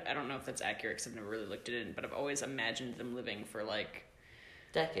I don't know if that's accurate because I've never really looked at it, but I've always imagined them living for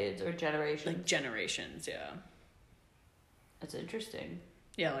decades or generations. Generations, yeah. That's interesting.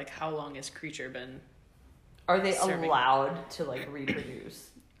 Yeah, how long has Creature been? Are they allowed to reproduce?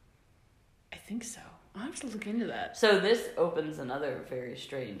 I think so. I'll have to look into that. So this opens another very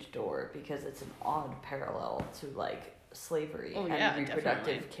strange door because it's an odd parallel to slavery and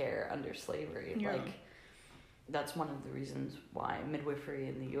reproductive care under slavery. Yeah. That's one of the reasons why midwifery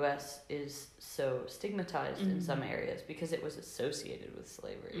in the U.S. is so stigmatized in some areas, because it was associated with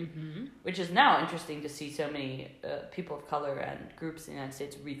slavery, which is now interesting to see so many people of color and groups in the United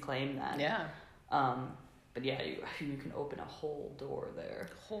States reclaim that. Yeah. But yeah, you can open a whole door there.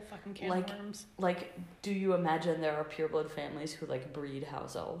 Whole fucking can of worms. Do you imagine there are pureblood families who breed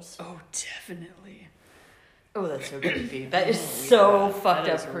house elves? Oh, definitely. Oh, that's so creepy. That is so fucked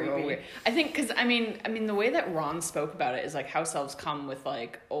up creepy. I think because I mean the way that Ron spoke about it is house elves come with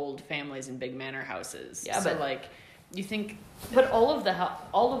old families and big manor houses. Yeah, so but you think, but all of the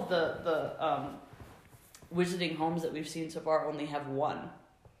wizarding homes that we've seen so far only have one,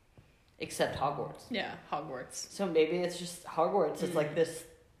 except Hogwarts. Yeah, Hogwarts. So maybe it's just Hogwarts. It's this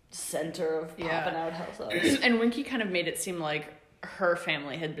center of popping out house elves. And Winky kind of made it seem like her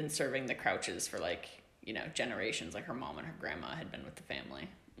family had been serving the Crouches for generations. Her mom and her grandma had been with the family.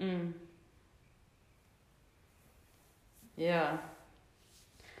 Yeah.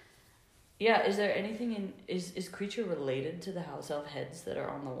 Yeah, is there anything is Creature related to the house elf heads that are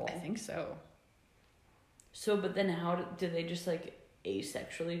on the wall? I think so. So, but then how do they just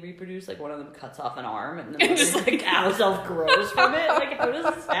asexually reproduce? One of them cuts off an arm and then just house elf grows from it? How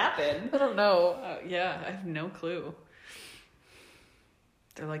does this happen? I don't know. Yeah, I have no clue.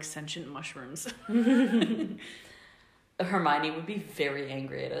 They're sentient mushrooms. Hermione would be very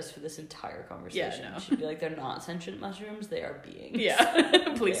angry at us for this entire conversation. Yeah, no. She'd be they're not sentient mushrooms, they are beings.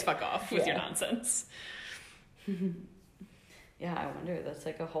 Yeah. Please fuck off with your nonsense. Yeah, I wonder. That's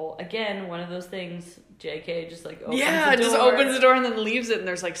a whole, again, one of those things. JK just opens the door. Just opens the door and then leaves it, and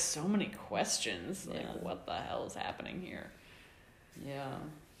there's so many questions. What the hell is happening here? Yeah.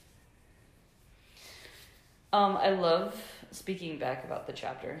 I love, speaking back about the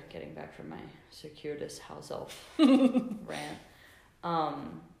chapter, getting back from my circuitous house elf rant.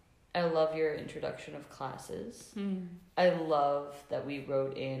 I love your introduction of classes. I love that we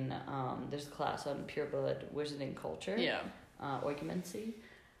wrote in, there's a class on pureblood wizarding culture. Yeah. Oikomancy,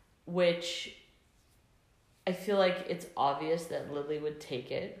 which I feel it's obvious that Lily would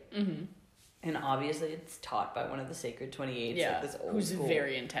take it. And obviously it's taught by one of the Sacred 28s. Yeah, this old who's school.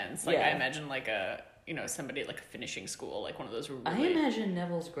 Very intense. I imagine somebody at a finishing school, one of those really... I imagine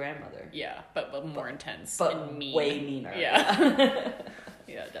Neville's grandmother. Yeah, but more intense. But and mean. Way meaner. Yeah.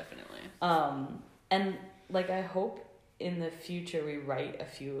 Yeah, definitely. And I hope in the future we write a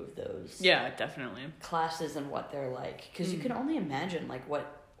few of those. Yeah, definitely. Classes and what they're like. Because you can only imagine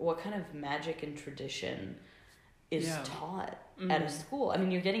what kind of magic and tradition is taught at a school. I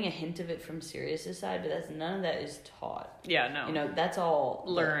mean, you're getting a hint of it from Sirius's side, but none of that is taught. Yeah, no. That's all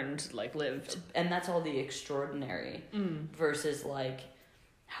learned, lived. And that's all the extraordinary versus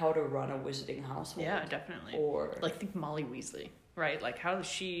how to run a wizarding household. Yeah, definitely. Or think Molly Weasley, right? How does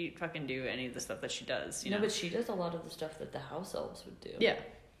she fucking do any of the stuff that she does? You know, but she does a lot of the stuff that the house elves would do. Yeah.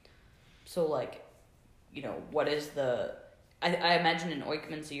 So what is the? I imagine in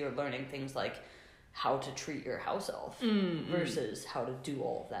Oikomancy you're learning things how to treat your house elf versus how to do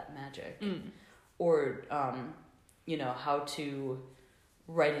all of that magic, or how to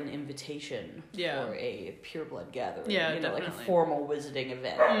write an invitation for a pureblood gathering. Yeah, definitely. A formal wizarding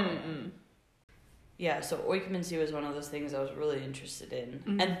event. Yeah, so Oikomancy was one of those things I was really interested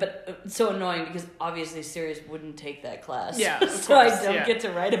in. But so annoying because obviously Sirius wouldn't take that class. Yeah, so I don't get to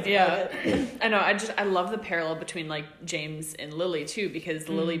write about it. I know, I love the parallel between James and Lily too, because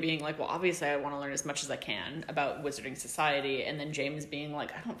Lily being well, obviously I want to learn as much as I can about wizarding society, and then James being I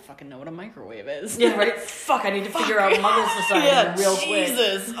don't fucking know what a microwave is. Yeah, right? Fuck, I need to figure out Muggle society real quick.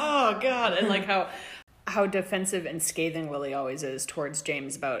 Jesus. Oh god. And how defensive and scathing Lily always is towards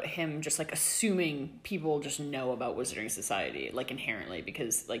James about him just assuming people just know about wizarding society inherently,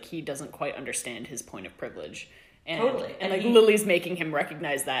 because he doesn't quite understand his point of privilege, And, Totally. And like, Lily's making him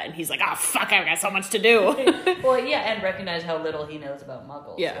recognize that, and he's like, oh, fuck, I've got so much to do. Well, yeah, and recognize how little he knows about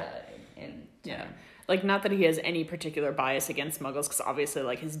muggles. Yeah. Yeah. Like, not that he has any particular bias against muggles, because obviously,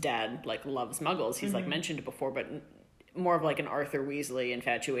 like, his dad, like, loves muggles. He's, like, mentioned it before, but more of, like, an Arthur Weasley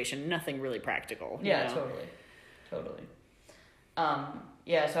infatuation. Nothing really practical. Yeah, totally.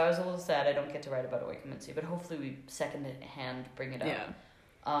 Yeah, so I was a little sad I don't get to write about Oikomancy, but hopefully we second-hand bring it up. Yeah.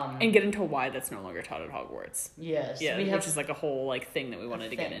 And get into why that's no longer taught at Hogwarts. Yes. Yeah, which is like a whole like thing that we wanted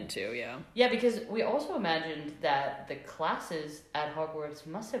to get into, yeah. Yeah, because we also imagined that the classes at Hogwarts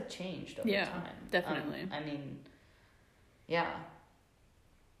must have changed over time. Definitely. I mean, yeah.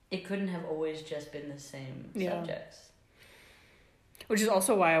 It couldn't have always just been the same subjects. Which is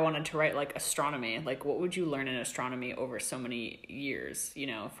also why I wanted to write, like, astronomy. Like, what would you learn in astronomy over so many years, you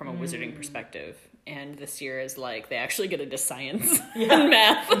know, from a wizarding perspective? And this year is, like, they actually get into science and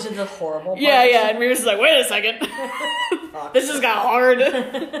math. Which is the horrible part. Yeah, and Remus is like, wait a second. This just got hard.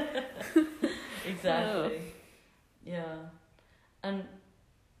 Exactly. Oh. Yeah. And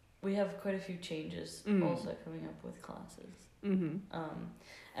we have quite a few changes also coming up with classes. Mm-hmm.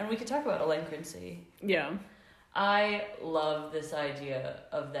 And we could talk about Alencrancy. Yeah. I love this idea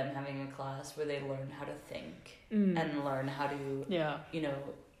of them having a class where they learn how to think and learn how to, you know,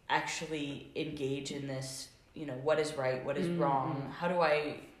 actually engage in this, you know, what is right, what is wrong, how do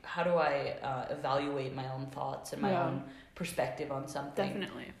I evaluate my own thoughts and my own perspective on something.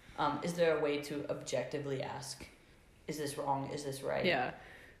 Definitely. Is there a way to objectively ask, is this wrong, is this right? Yeah.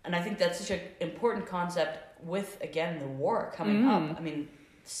 And I think that's such an important concept with, again, the war coming up. I mean,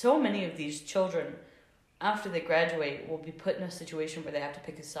 so many of these children, after they graduate, will be put in a situation where they have to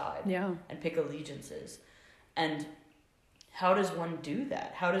pick a side and pick allegiances. And how does one do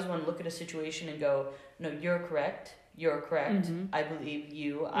that? How does one look at a situation and go, no, you're correct, I believe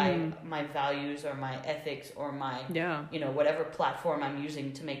you, my values or my ethics or my, you know, whatever platform I'm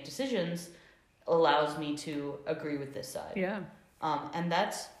using to make decisions allows me to agree with this side. Yeah. And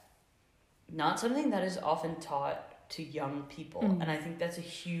that's not something that is often taught to young people, and I think that's a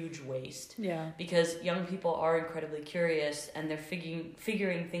huge waste. Yeah. Because young people are incredibly curious and they're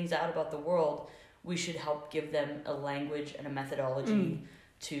figuring things out about the world. We should help give them a language and a methodology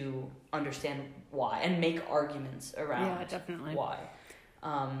to understand why and make arguments around why.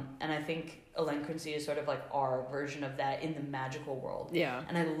 And I think Alencrancy is sort of like our version of that in the magical world. Yeah.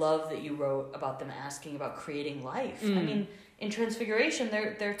 And I love that you wrote about them asking about creating life. I mean, in Transfiguration,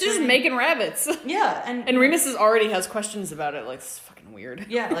 they're just making rabbits. Yeah, and Remus already has questions about it. Like, this is fucking weird.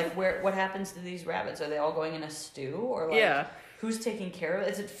 Yeah, like what happens to these rabbits? Are they all going in a stew, or like who's taking care of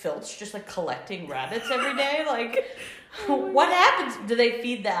it? Is it Filch just like collecting rabbits every day? Like, what happens? Do they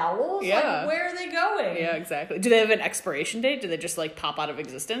feed the owls? Yeah. Like, where are they going? Yeah, exactly. Do they have an expiration date? Do they just like pop out of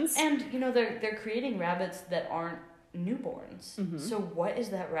existence? And you know, they're creating rabbits that aren't newborns. So what is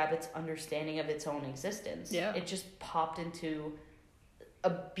that rabbit's understanding of its own existence? Yeah. It just popped into a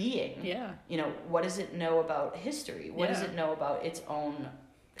being. Yeah. You know, what does it know about history? What does it know about its own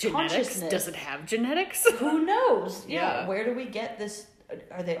genetics? Does it have genetics? Who knows? Yeah. Where do we get this?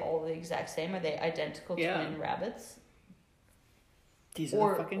 Are they all the exact same? Are they identical twin rabbits? These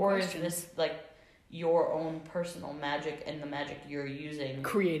are the fucking questions. Or is this like your own personal magic and the magic you're using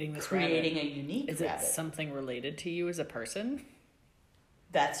creating a unique rabbit? Is it something related to you as a person?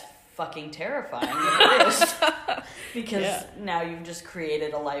 That's fucking terrifying if it is. Because now you've just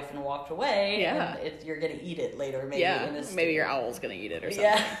created a life and walked away and you're gonna eat it later maybe your owl's gonna eat it or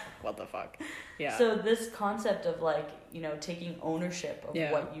something. What the fuck. So this concept of like, you know, taking ownership of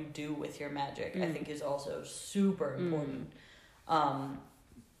what you do with your magic I think is also super important.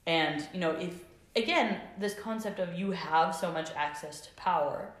 And you know, if again, this concept of you have so much access to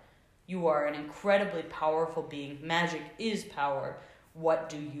power, you are an incredibly powerful being, magic is power, what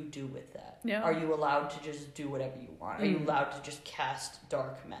do you do with that? Yeah. Are you allowed to just do whatever you want? Are you allowed to just cast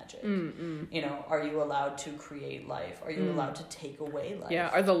dark magic? You know, are you allowed to create life? Are you allowed to take away life? Yeah,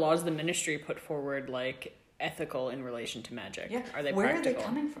 are the laws of the ministry put forward like ethical in relation to magic? Yeah. Are they practical? Where are they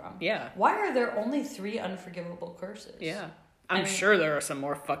coming from? Yeah. Why are there only 3 unforgivable curses? Yeah. I'm sure there are some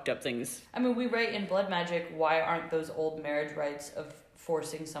more fucked up things. I mean, we write in Blood Magic, why aren't those old marriage rites of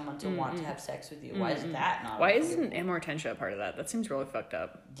forcing someone to want to have sex with you? Why is that not? Why isn't amortentia a part of that? That seems really fucked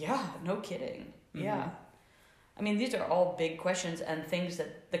up. Yeah, no kidding. Yeah. I mean, these are all big questions and things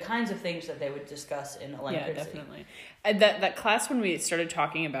that, the kinds of things that they would discuss in Alencrancy. Yeah, definitely. And that class, when we started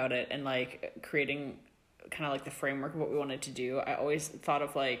talking about it and like creating kind of like the framework of what we wanted to do, I always thought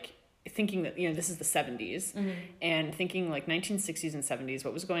of like, thinking that, you know, this is the 70s and thinking like 1960s and 70s,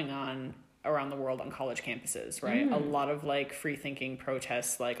 what was going on around the world on college campuses, right? A lot of like free thinking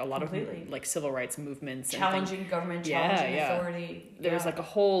protests, like a lot of like civil rights movements, challenging government, challenging authority. There was like a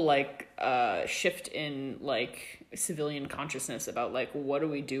whole like shift in like civilian consciousness about like what do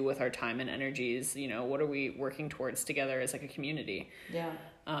we do with our time and energies, you know, what are we working towards together as like a community.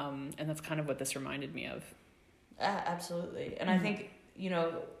 And that's kind of what this reminded me of. Absolutely. And I think, you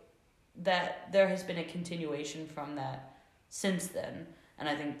know, that there has been a continuation from that since then. And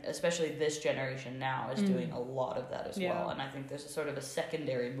I think especially this generation now is doing a lot of that as well. And I think there's a sort of a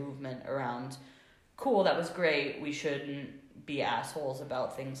secondary movement around, cool, that was great. We shouldn't be assholes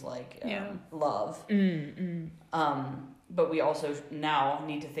about things like love. But we also now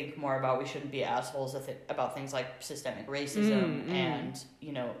need to think more about we shouldn't be assholes about things like systemic racism and,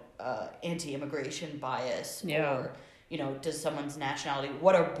 you know, anti-immigration bias or... You know, does someone's nationality,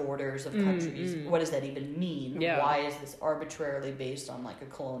 what are borders of countries? What does that even mean? Why is this arbitrarily based on like a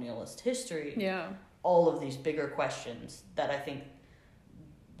colonialist history? All of these bigger questions that I think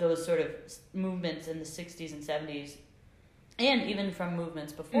those sort of movements in the 60s and 70s, and even from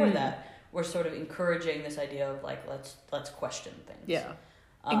movements before that, were sort of encouraging this idea of like, let's question things.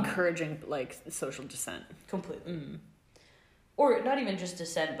 Encouraging like social dissent. Completely. Or not even just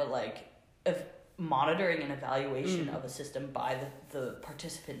dissent, but like, if monitoring and evaluation of a system by the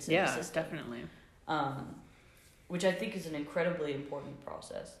participants in the system. Definitely. Which I think is an incredibly important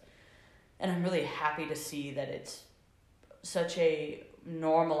process. And I'm really happy to see that it's such a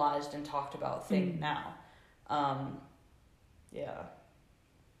normalized and talked about thing now. How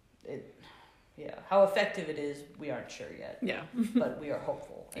effective it is, we aren't sure yet. But we are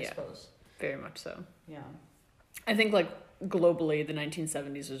hopeful, I suppose. Very much so. I think like globally the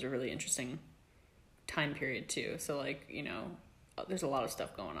 1970s was a really interesting time period too, so like, you know, there's a lot of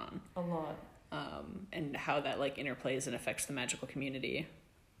stuff going on, and how that like interplays and affects the magical community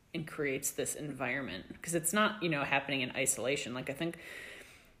and creates this environment, because it's not, you know, happening in isolation. Like I think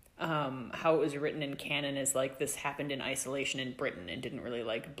how it was written in canon is like this happened in isolation in Britain and didn't really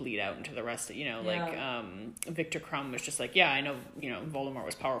like bleed out into the rest of, you know, like Victor Crumb was just like, I know, you know, Voldemort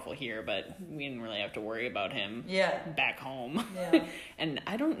was powerful here, but we didn't really have to worry about him back home. And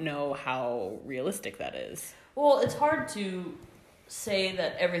I don't know how realistic that is. Well, it's hard to say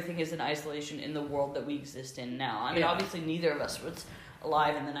that everything is in isolation in the world that we exist in now. I mean, obviously neither of us was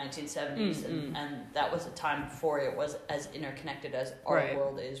alive in the 1970s, and that was a time before it was as interconnected as our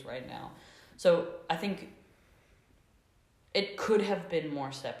world is right now. So I think it could have been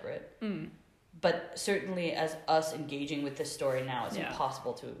more separate, but certainly as us engaging with this story now, it's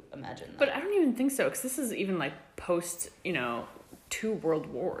impossible to imagine that. But I don't even think so, because this is even like post, you know, 2 world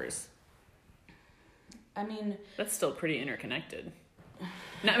wars. I mean, that's still pretty interconnected.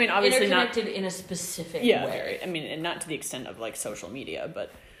 No, I mean, obviously interconnected in a specific way. Very. I mean, and not to the extent of like social media,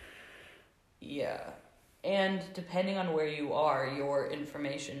 but and depending on where you are, your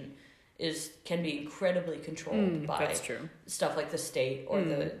information can be incredibly controlled by that's true. Stuff like the state or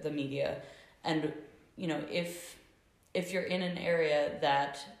the media. And you know, if you're in an area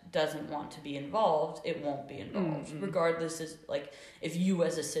that doesn't want to be involved, it won't be involved. Regardless, is like if you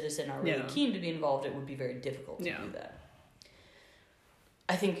as a citizen are really keen to be involved, it would be very difficult to do that.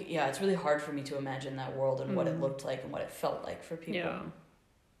 I think, it's really hard for me to imagine that world and what it looked like and what it felt like for people.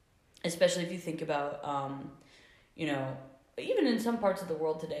 Especially if you think about, you know, even in some parts of the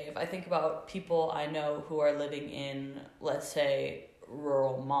world today, if I think about people I know who are living in, let's say,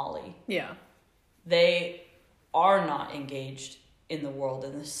 rural Mali. They are not engaged in the world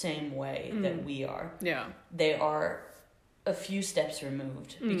in the same way that we are. They are a few steps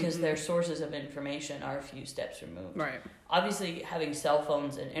removed because their sources of information are a few steps removed. Obviously, having cell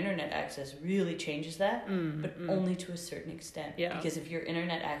phones and internet access really changes that, but only to a certain extent. Because if your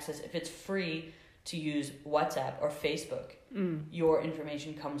internet access, if it's free to use WhatsApp or Facebook, your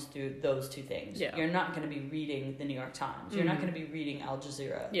information comes through those two things. You're not going to be reading the New York Times. You're not going to be reading Al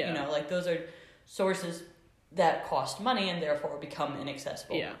Jazeera. You know, like those are sources that cost money and therefore become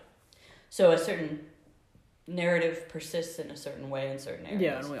inaccessible. So a certain narrative persists in a certain way in certain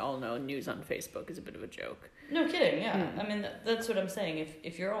areas. And we all know news on Facebook is a bit of a joke. No kidding, I mean, that's what I'm saying.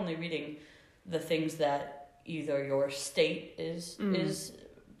 If you're only reading the things that either your state is,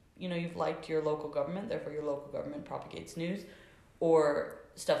 you know, you've liked your local government, therefore your local government propagates news, or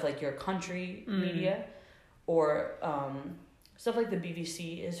stuff like your country media, or stuff like the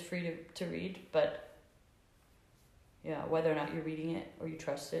BBC is free to read, but whether or not you're reading it or you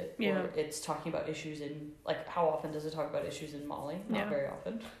trust it, or it's talking about issues in, like, how often does it talk about issues in Mali? Not very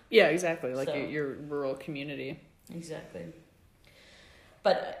often. Exactly, like your rural community. Exactly.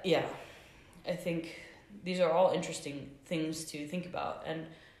 But, I think these are all interesting things to think about, and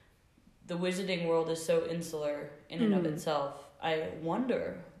the wizarding world is so insular in and of itself. I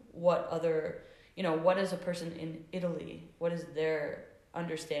wonder what other, what is a person in Italy? What is their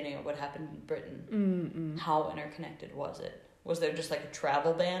understanding of what happened in Britain? How interconnected was it? Was there just like a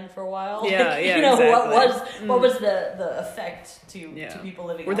travel ban for a while? Yeah, like, exactly. what was the effect to people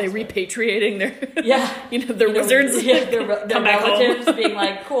living? Were they repatriating their their wizards? Their relatives being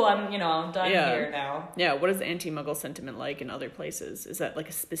like, cool, I'm done here now. Yeah, what is anti-Muggle sentiment like in other places? Is that like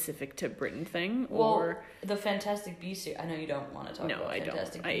a specific to Britain thing, or well, the Fantastic Beasts? I know you don't want to talk about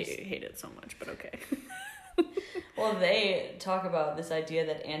Fantastic Beasts. I hate it so much, but okay. Well, they talk about this idea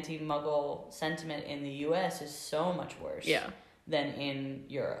that anti-Muggle sentiment in the U.S. is so much worse than in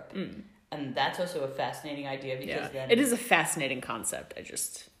Europe. And that's also a fascinating idea because then... It is a fascinating concept. You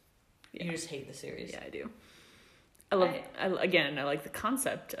just hate the series. Yeah, I do. I like the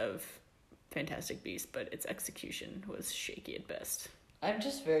concept of Fantastic Beasts, but its execution was shaky at best. I'm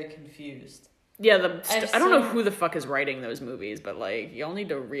just very confused. Yeah, I don't know who the fuck is writing those movies, but like, y'all need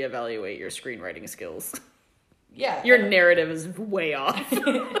to reevaluate your screenwriting skills. Yeah. Your narrative is way off.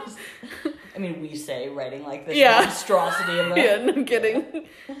 I mean, we say writing like this monstrosity of Yeah, no kidding.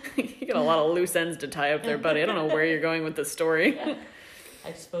 You got a lot of loose ends to tie up there, buddy. I don't know where you're going with this story. Yeah.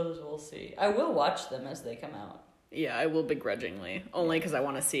 I suppose we'll see. I will watch them as they come out. Yeah, I will begrudgingly. Only because I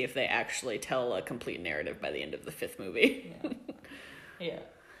want to see if they actually tell a complete narrative by the end of the 5th movie. Yeah.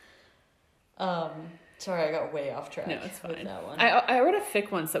 Sorry, I got way off track. No, it's fine. With that one. I read a fic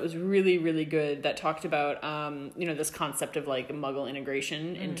once that was really, really good that talked about, this concept of like Muggle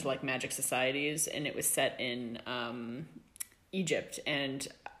integration into like magic societies, and it was set in Egypt, and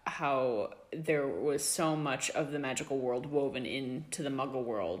how there was so much of the magical world woven into the Muggle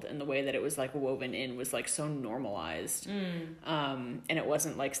world, and the way that it was like woven in was like so normalized. And it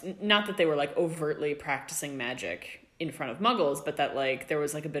wasn't like, not that they were like overtly practicing magic in front of Muggles, but that like there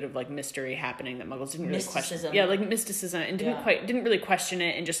was like a bit of like mystery happening that Muggles didn't really question. Yeah, like mysticism, and didn't really question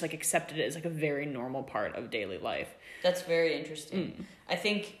it, and just like accepted it as like a very normal part of daily life. That's very interesting. I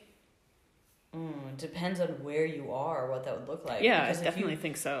think it depends on where you are, what that would look like. Yeah, I definitely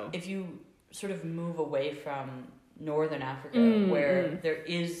think so. If you sort of move away from Northern Africa, where there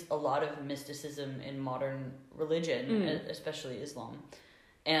is a lot of mysticism in modern religion, especially Islam,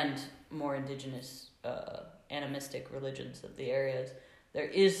 and more indigenous animistic religions of the areas, there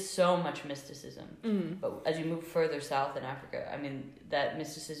is so much mysticism. But as you move further south in Africa, I mean, that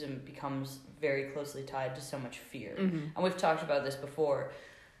mysticism becomes very closely tied to so much fear. And we've talked about this before.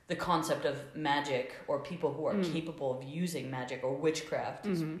 The concept of magic, or people who are capable of using magic, or witchcraft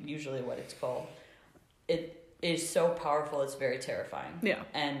is usually what it's called. It is so powerful, it's very terrifying. Yeah.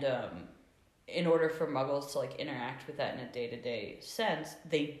 And in order for Muggles to like interact with that in a day-to-day sense,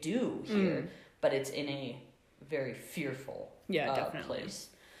 they do here, but it's in a very fearful place.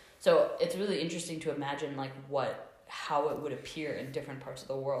 So it's really interesting to imagine like how it would appear in different parts of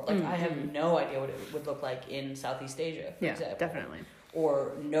the world. Like I have no idea what it would look like in Southeast Asia, for example. Definitely.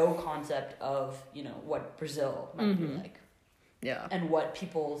 Or no concept of, what Brazil might be like. Yeah. And what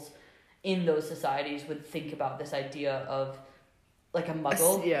peoples in those societies would think about this idea of like a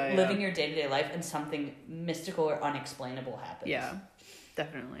Muggle living your day-to-day life and something mystical or unexplainable happens. Yeah,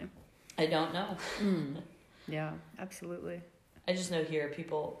 definitely. I don't know. Yeah, absolutely. I just know here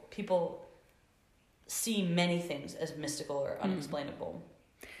people see many things as mystical or unexplainable,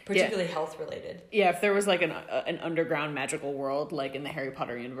 particularly health related. Yeah, if there was like an underground magical world like in the Harry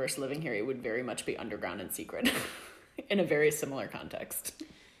Potter universe living here, it would very much be underground and secret in a very similar context.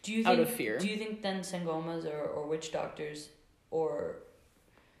 Out of fear. Do you think then Sangomas or witch doctors or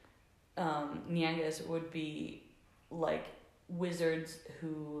Nyangas would be like wizards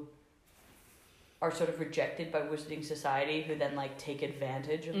who are sort of rejected by wizarding society, who then like take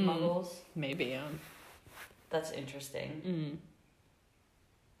advantage of Muggles? Maybe, yeah. That's interesting.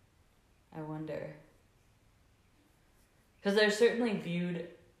 I wonder. Because they're certainly viewed,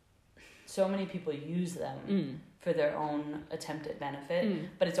 so many people use them for their own attempt at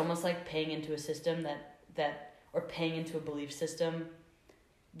benefit, but it's almost like paying into a system or paying into a belief system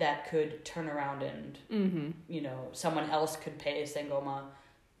that could turn around and, someone else could pay a Sangoma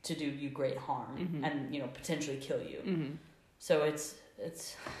to do you great harm and, potentially kill you. So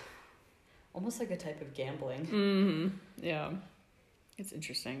it's almost like a type of gambling. Yeah. It's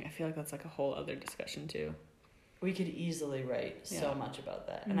interesting. I feel like that's like a whole other discussion too. We could easily write so much about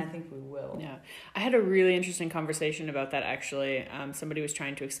that, and I think we will. Yeah. I had a really interesting conversation about that, actually. Somebody was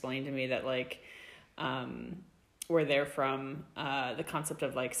trying to explain to me that, like, where they're from, the concept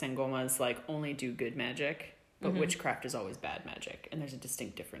of, like, Sangomas, like, only do good magic, but witchcraft is always bad magic, and there's a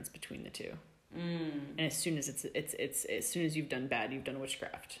distinct difference between the two. And as soon as as soon as you've done bad, you've done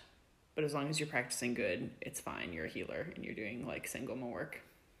witchcraft. But as long as you're practicing good, it's fine. You're a healer and you're doing like Sangoma work.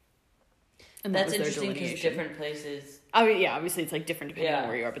 And that's interesting because different places. Oh yeah, obviously it's like different depending on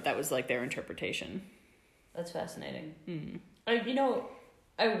where you are, but that was like their interpretation. That's fascinating.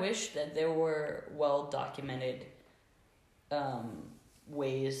 I wish that there were well documented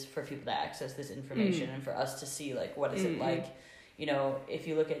ways for people to access this information and for us to see like what is it like. You know, if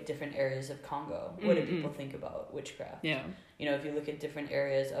you look at different areas of Congo, what do people think about witchcraft? Yeah. You know, if you look at different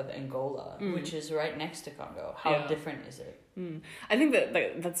areas of Angola, which is right next to Congo, how different is it? I think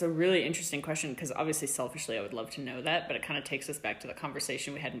that's a really interesting question because obviously selfishly I would love to know that, but it kind of takes us back to the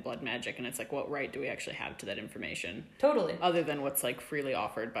conversation we had in Blood Magic, and it's like, what right do we actually have to that information? Totally. Other than what's like freely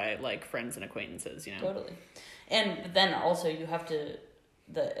offered by like friends and acquaintances, you know? Totally. And then also you have to,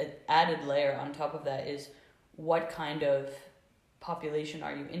 the added layer on top of that is what kind of population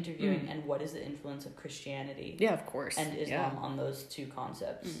are you interviewing and what is the influence of Christianity of course and Islam on those two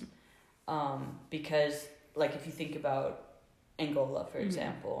concepts. Because like if you think about Angola for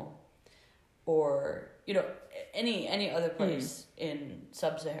example, or you know any other place in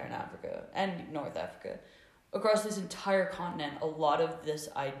sub-Saharan Africa and North Africa, across this entire continent, a lot of this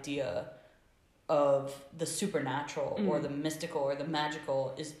idea of the supernatural or the mystical or the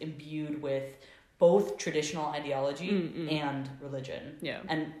magical is imbued with both traditional ideology and religion. Yeah.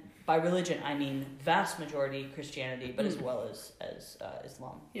 And by religion, I mean vast majority Christianity, but as well as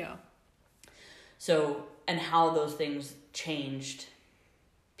Islam. Yeah. So, and how those things changed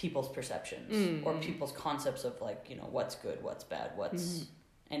people's perceptions or people's concepts of like, you know, what's good, what's bad, what's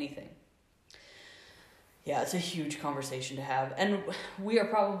anything. Yeah, it's a huge conversation to have. And we are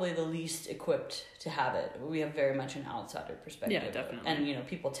probably the least equipped to have it. We have very much an outsider perspective. Yeah, definitely. And, you know,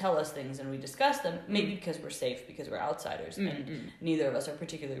 people tell us things and we discuss them, maybe because we're safe, because we're outsiders. And neither of us are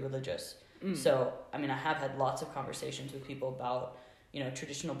particularly religious. So, I mean, I have had lots of conversations with people about, you know,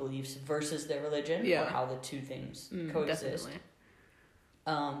 traditional beliefs versus their religion or how the two things coexist.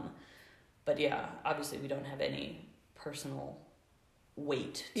 Definitely. But yeah, obviously we don't have any personal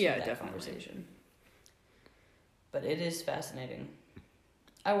weight to that conversation. But it is fascinating.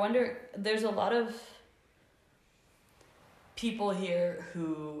 I wonder, there's a lot of people here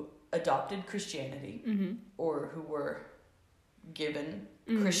who adopted Christianity or who were given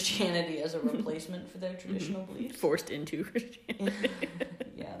Christianity as a replacement for their traditional beliefs. Forced into Christianity.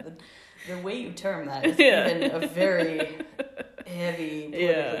 Yeah, the way you term that is even a very heavy,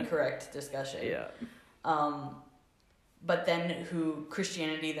 politically correct discussion. Yeah. But then who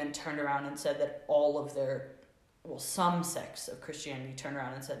Christianity then turned around and said that all of their... Well, some sects of Christianity turned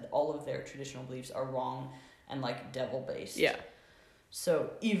around and said all of their traditional beliefs are wrong and like devil-based. Yeah.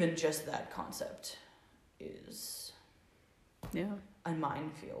 So even just that concept is a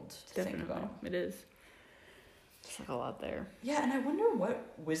minefield to think about. It is. There's like a lot there. Yeah, and I wonder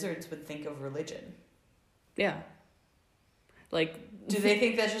what wizards would think of religion. Yeah. Like, do they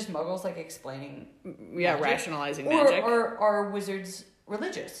think that's just muggles like explaining magic? Rationalizing magic? Or are wizards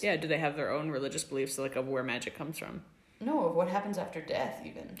religious? Yeah, do they have their own religious beliefs like of where magic comes from? No, of what happens after death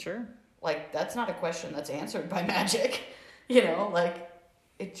even. Sure. Like, that's not a question that's answered by magic. You know, like,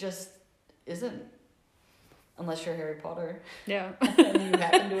 it just isn't. Unless you're Harry Potter. Yeah. And you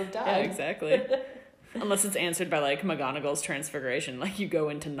happen to have died. Yeah, exactly. Unless it's answered by, like, McGonagall's transfiguration. Like, you go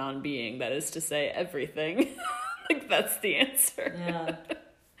into non-being. That is to say, everything. Like, that's the answer. Yeah.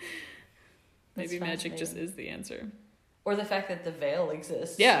 Maybe magic just is the answer. Or the fact that the veil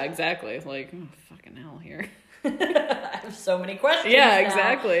exists. Yeah, exactly. Like, oh, fucking hell here. I have so many questions. Yeah,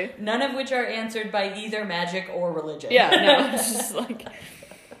 exactly. None of which are answered by either magic or religion. Yeah, no. It's just like,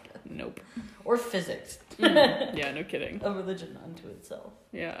 nope. Or physics. Yeah, no kidding. A religion unto itself.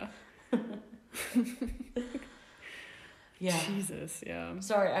 Yeah. Yeah. Jesus, yeah.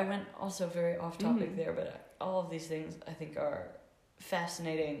 Sorry, I went also very off topic there, but all of these things I think are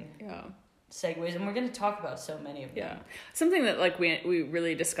fascinating segues, and we're going to talk about so many of them. Yeah. Something that like we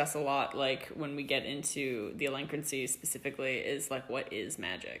really discuss a lot, like when we get into the Alancrency specifically, is like, what is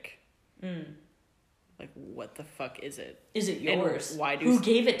magic? Like, what the fuck is it? Is it yours? And why who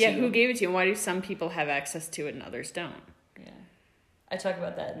gave it to you? Yeah, who gave it to you? And why do some people have access to it and others don't? Yeah. I talk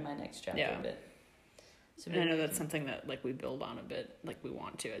about that in my next chapter a bit. And I know that's something that like we build on a bit, like we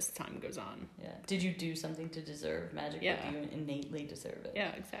want to as time goes on. Yeah. Did you do something to deserve magic? Yeah. Or do you innately deserve it?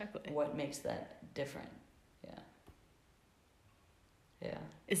 Yeah, exactly. What makes that different? Yeah. Yeah.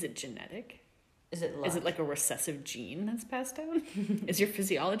 Is it genetic? Is it luck? Is it like a recessive gene that's passed down? Is your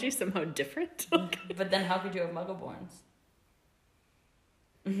physiology somehow different? But then how could you have muggle-borns?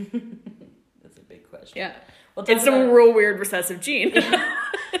 That's a big question. Yeah. It's some real weird recessive gene. Yeah.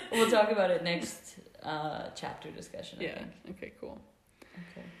 We'll talk about it next chapter discussion, I think. Okay, cool.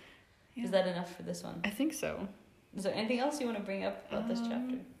 Okay. Yeah. Is that enough for this one? I think so. Is there anything else you want to bring up about this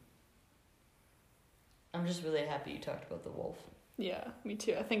chapter? I'm just really happy you talked about the wolf. Yeah, me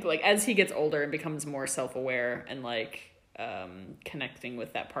too. I think, like, as he gets older and becomes more self-aware and, like, connecting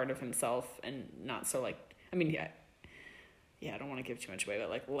with that part of himself and not so, like, I mean, I don't want to give too much away, but,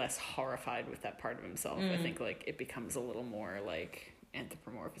 like, less horrified with that part of himself. I think, like, it becomes a little more, like,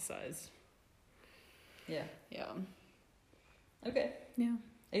 anthropomorphized. Yeah. Yeah. Okay. Yeah.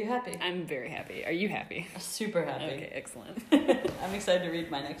 Are you happy? I'm very happy. Are you happy? Super happy. Okay, excellent. I'm excited to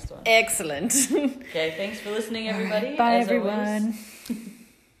read my next one. Excellent. Okay, thanks for listening, everybody. Bye, everyone. Always.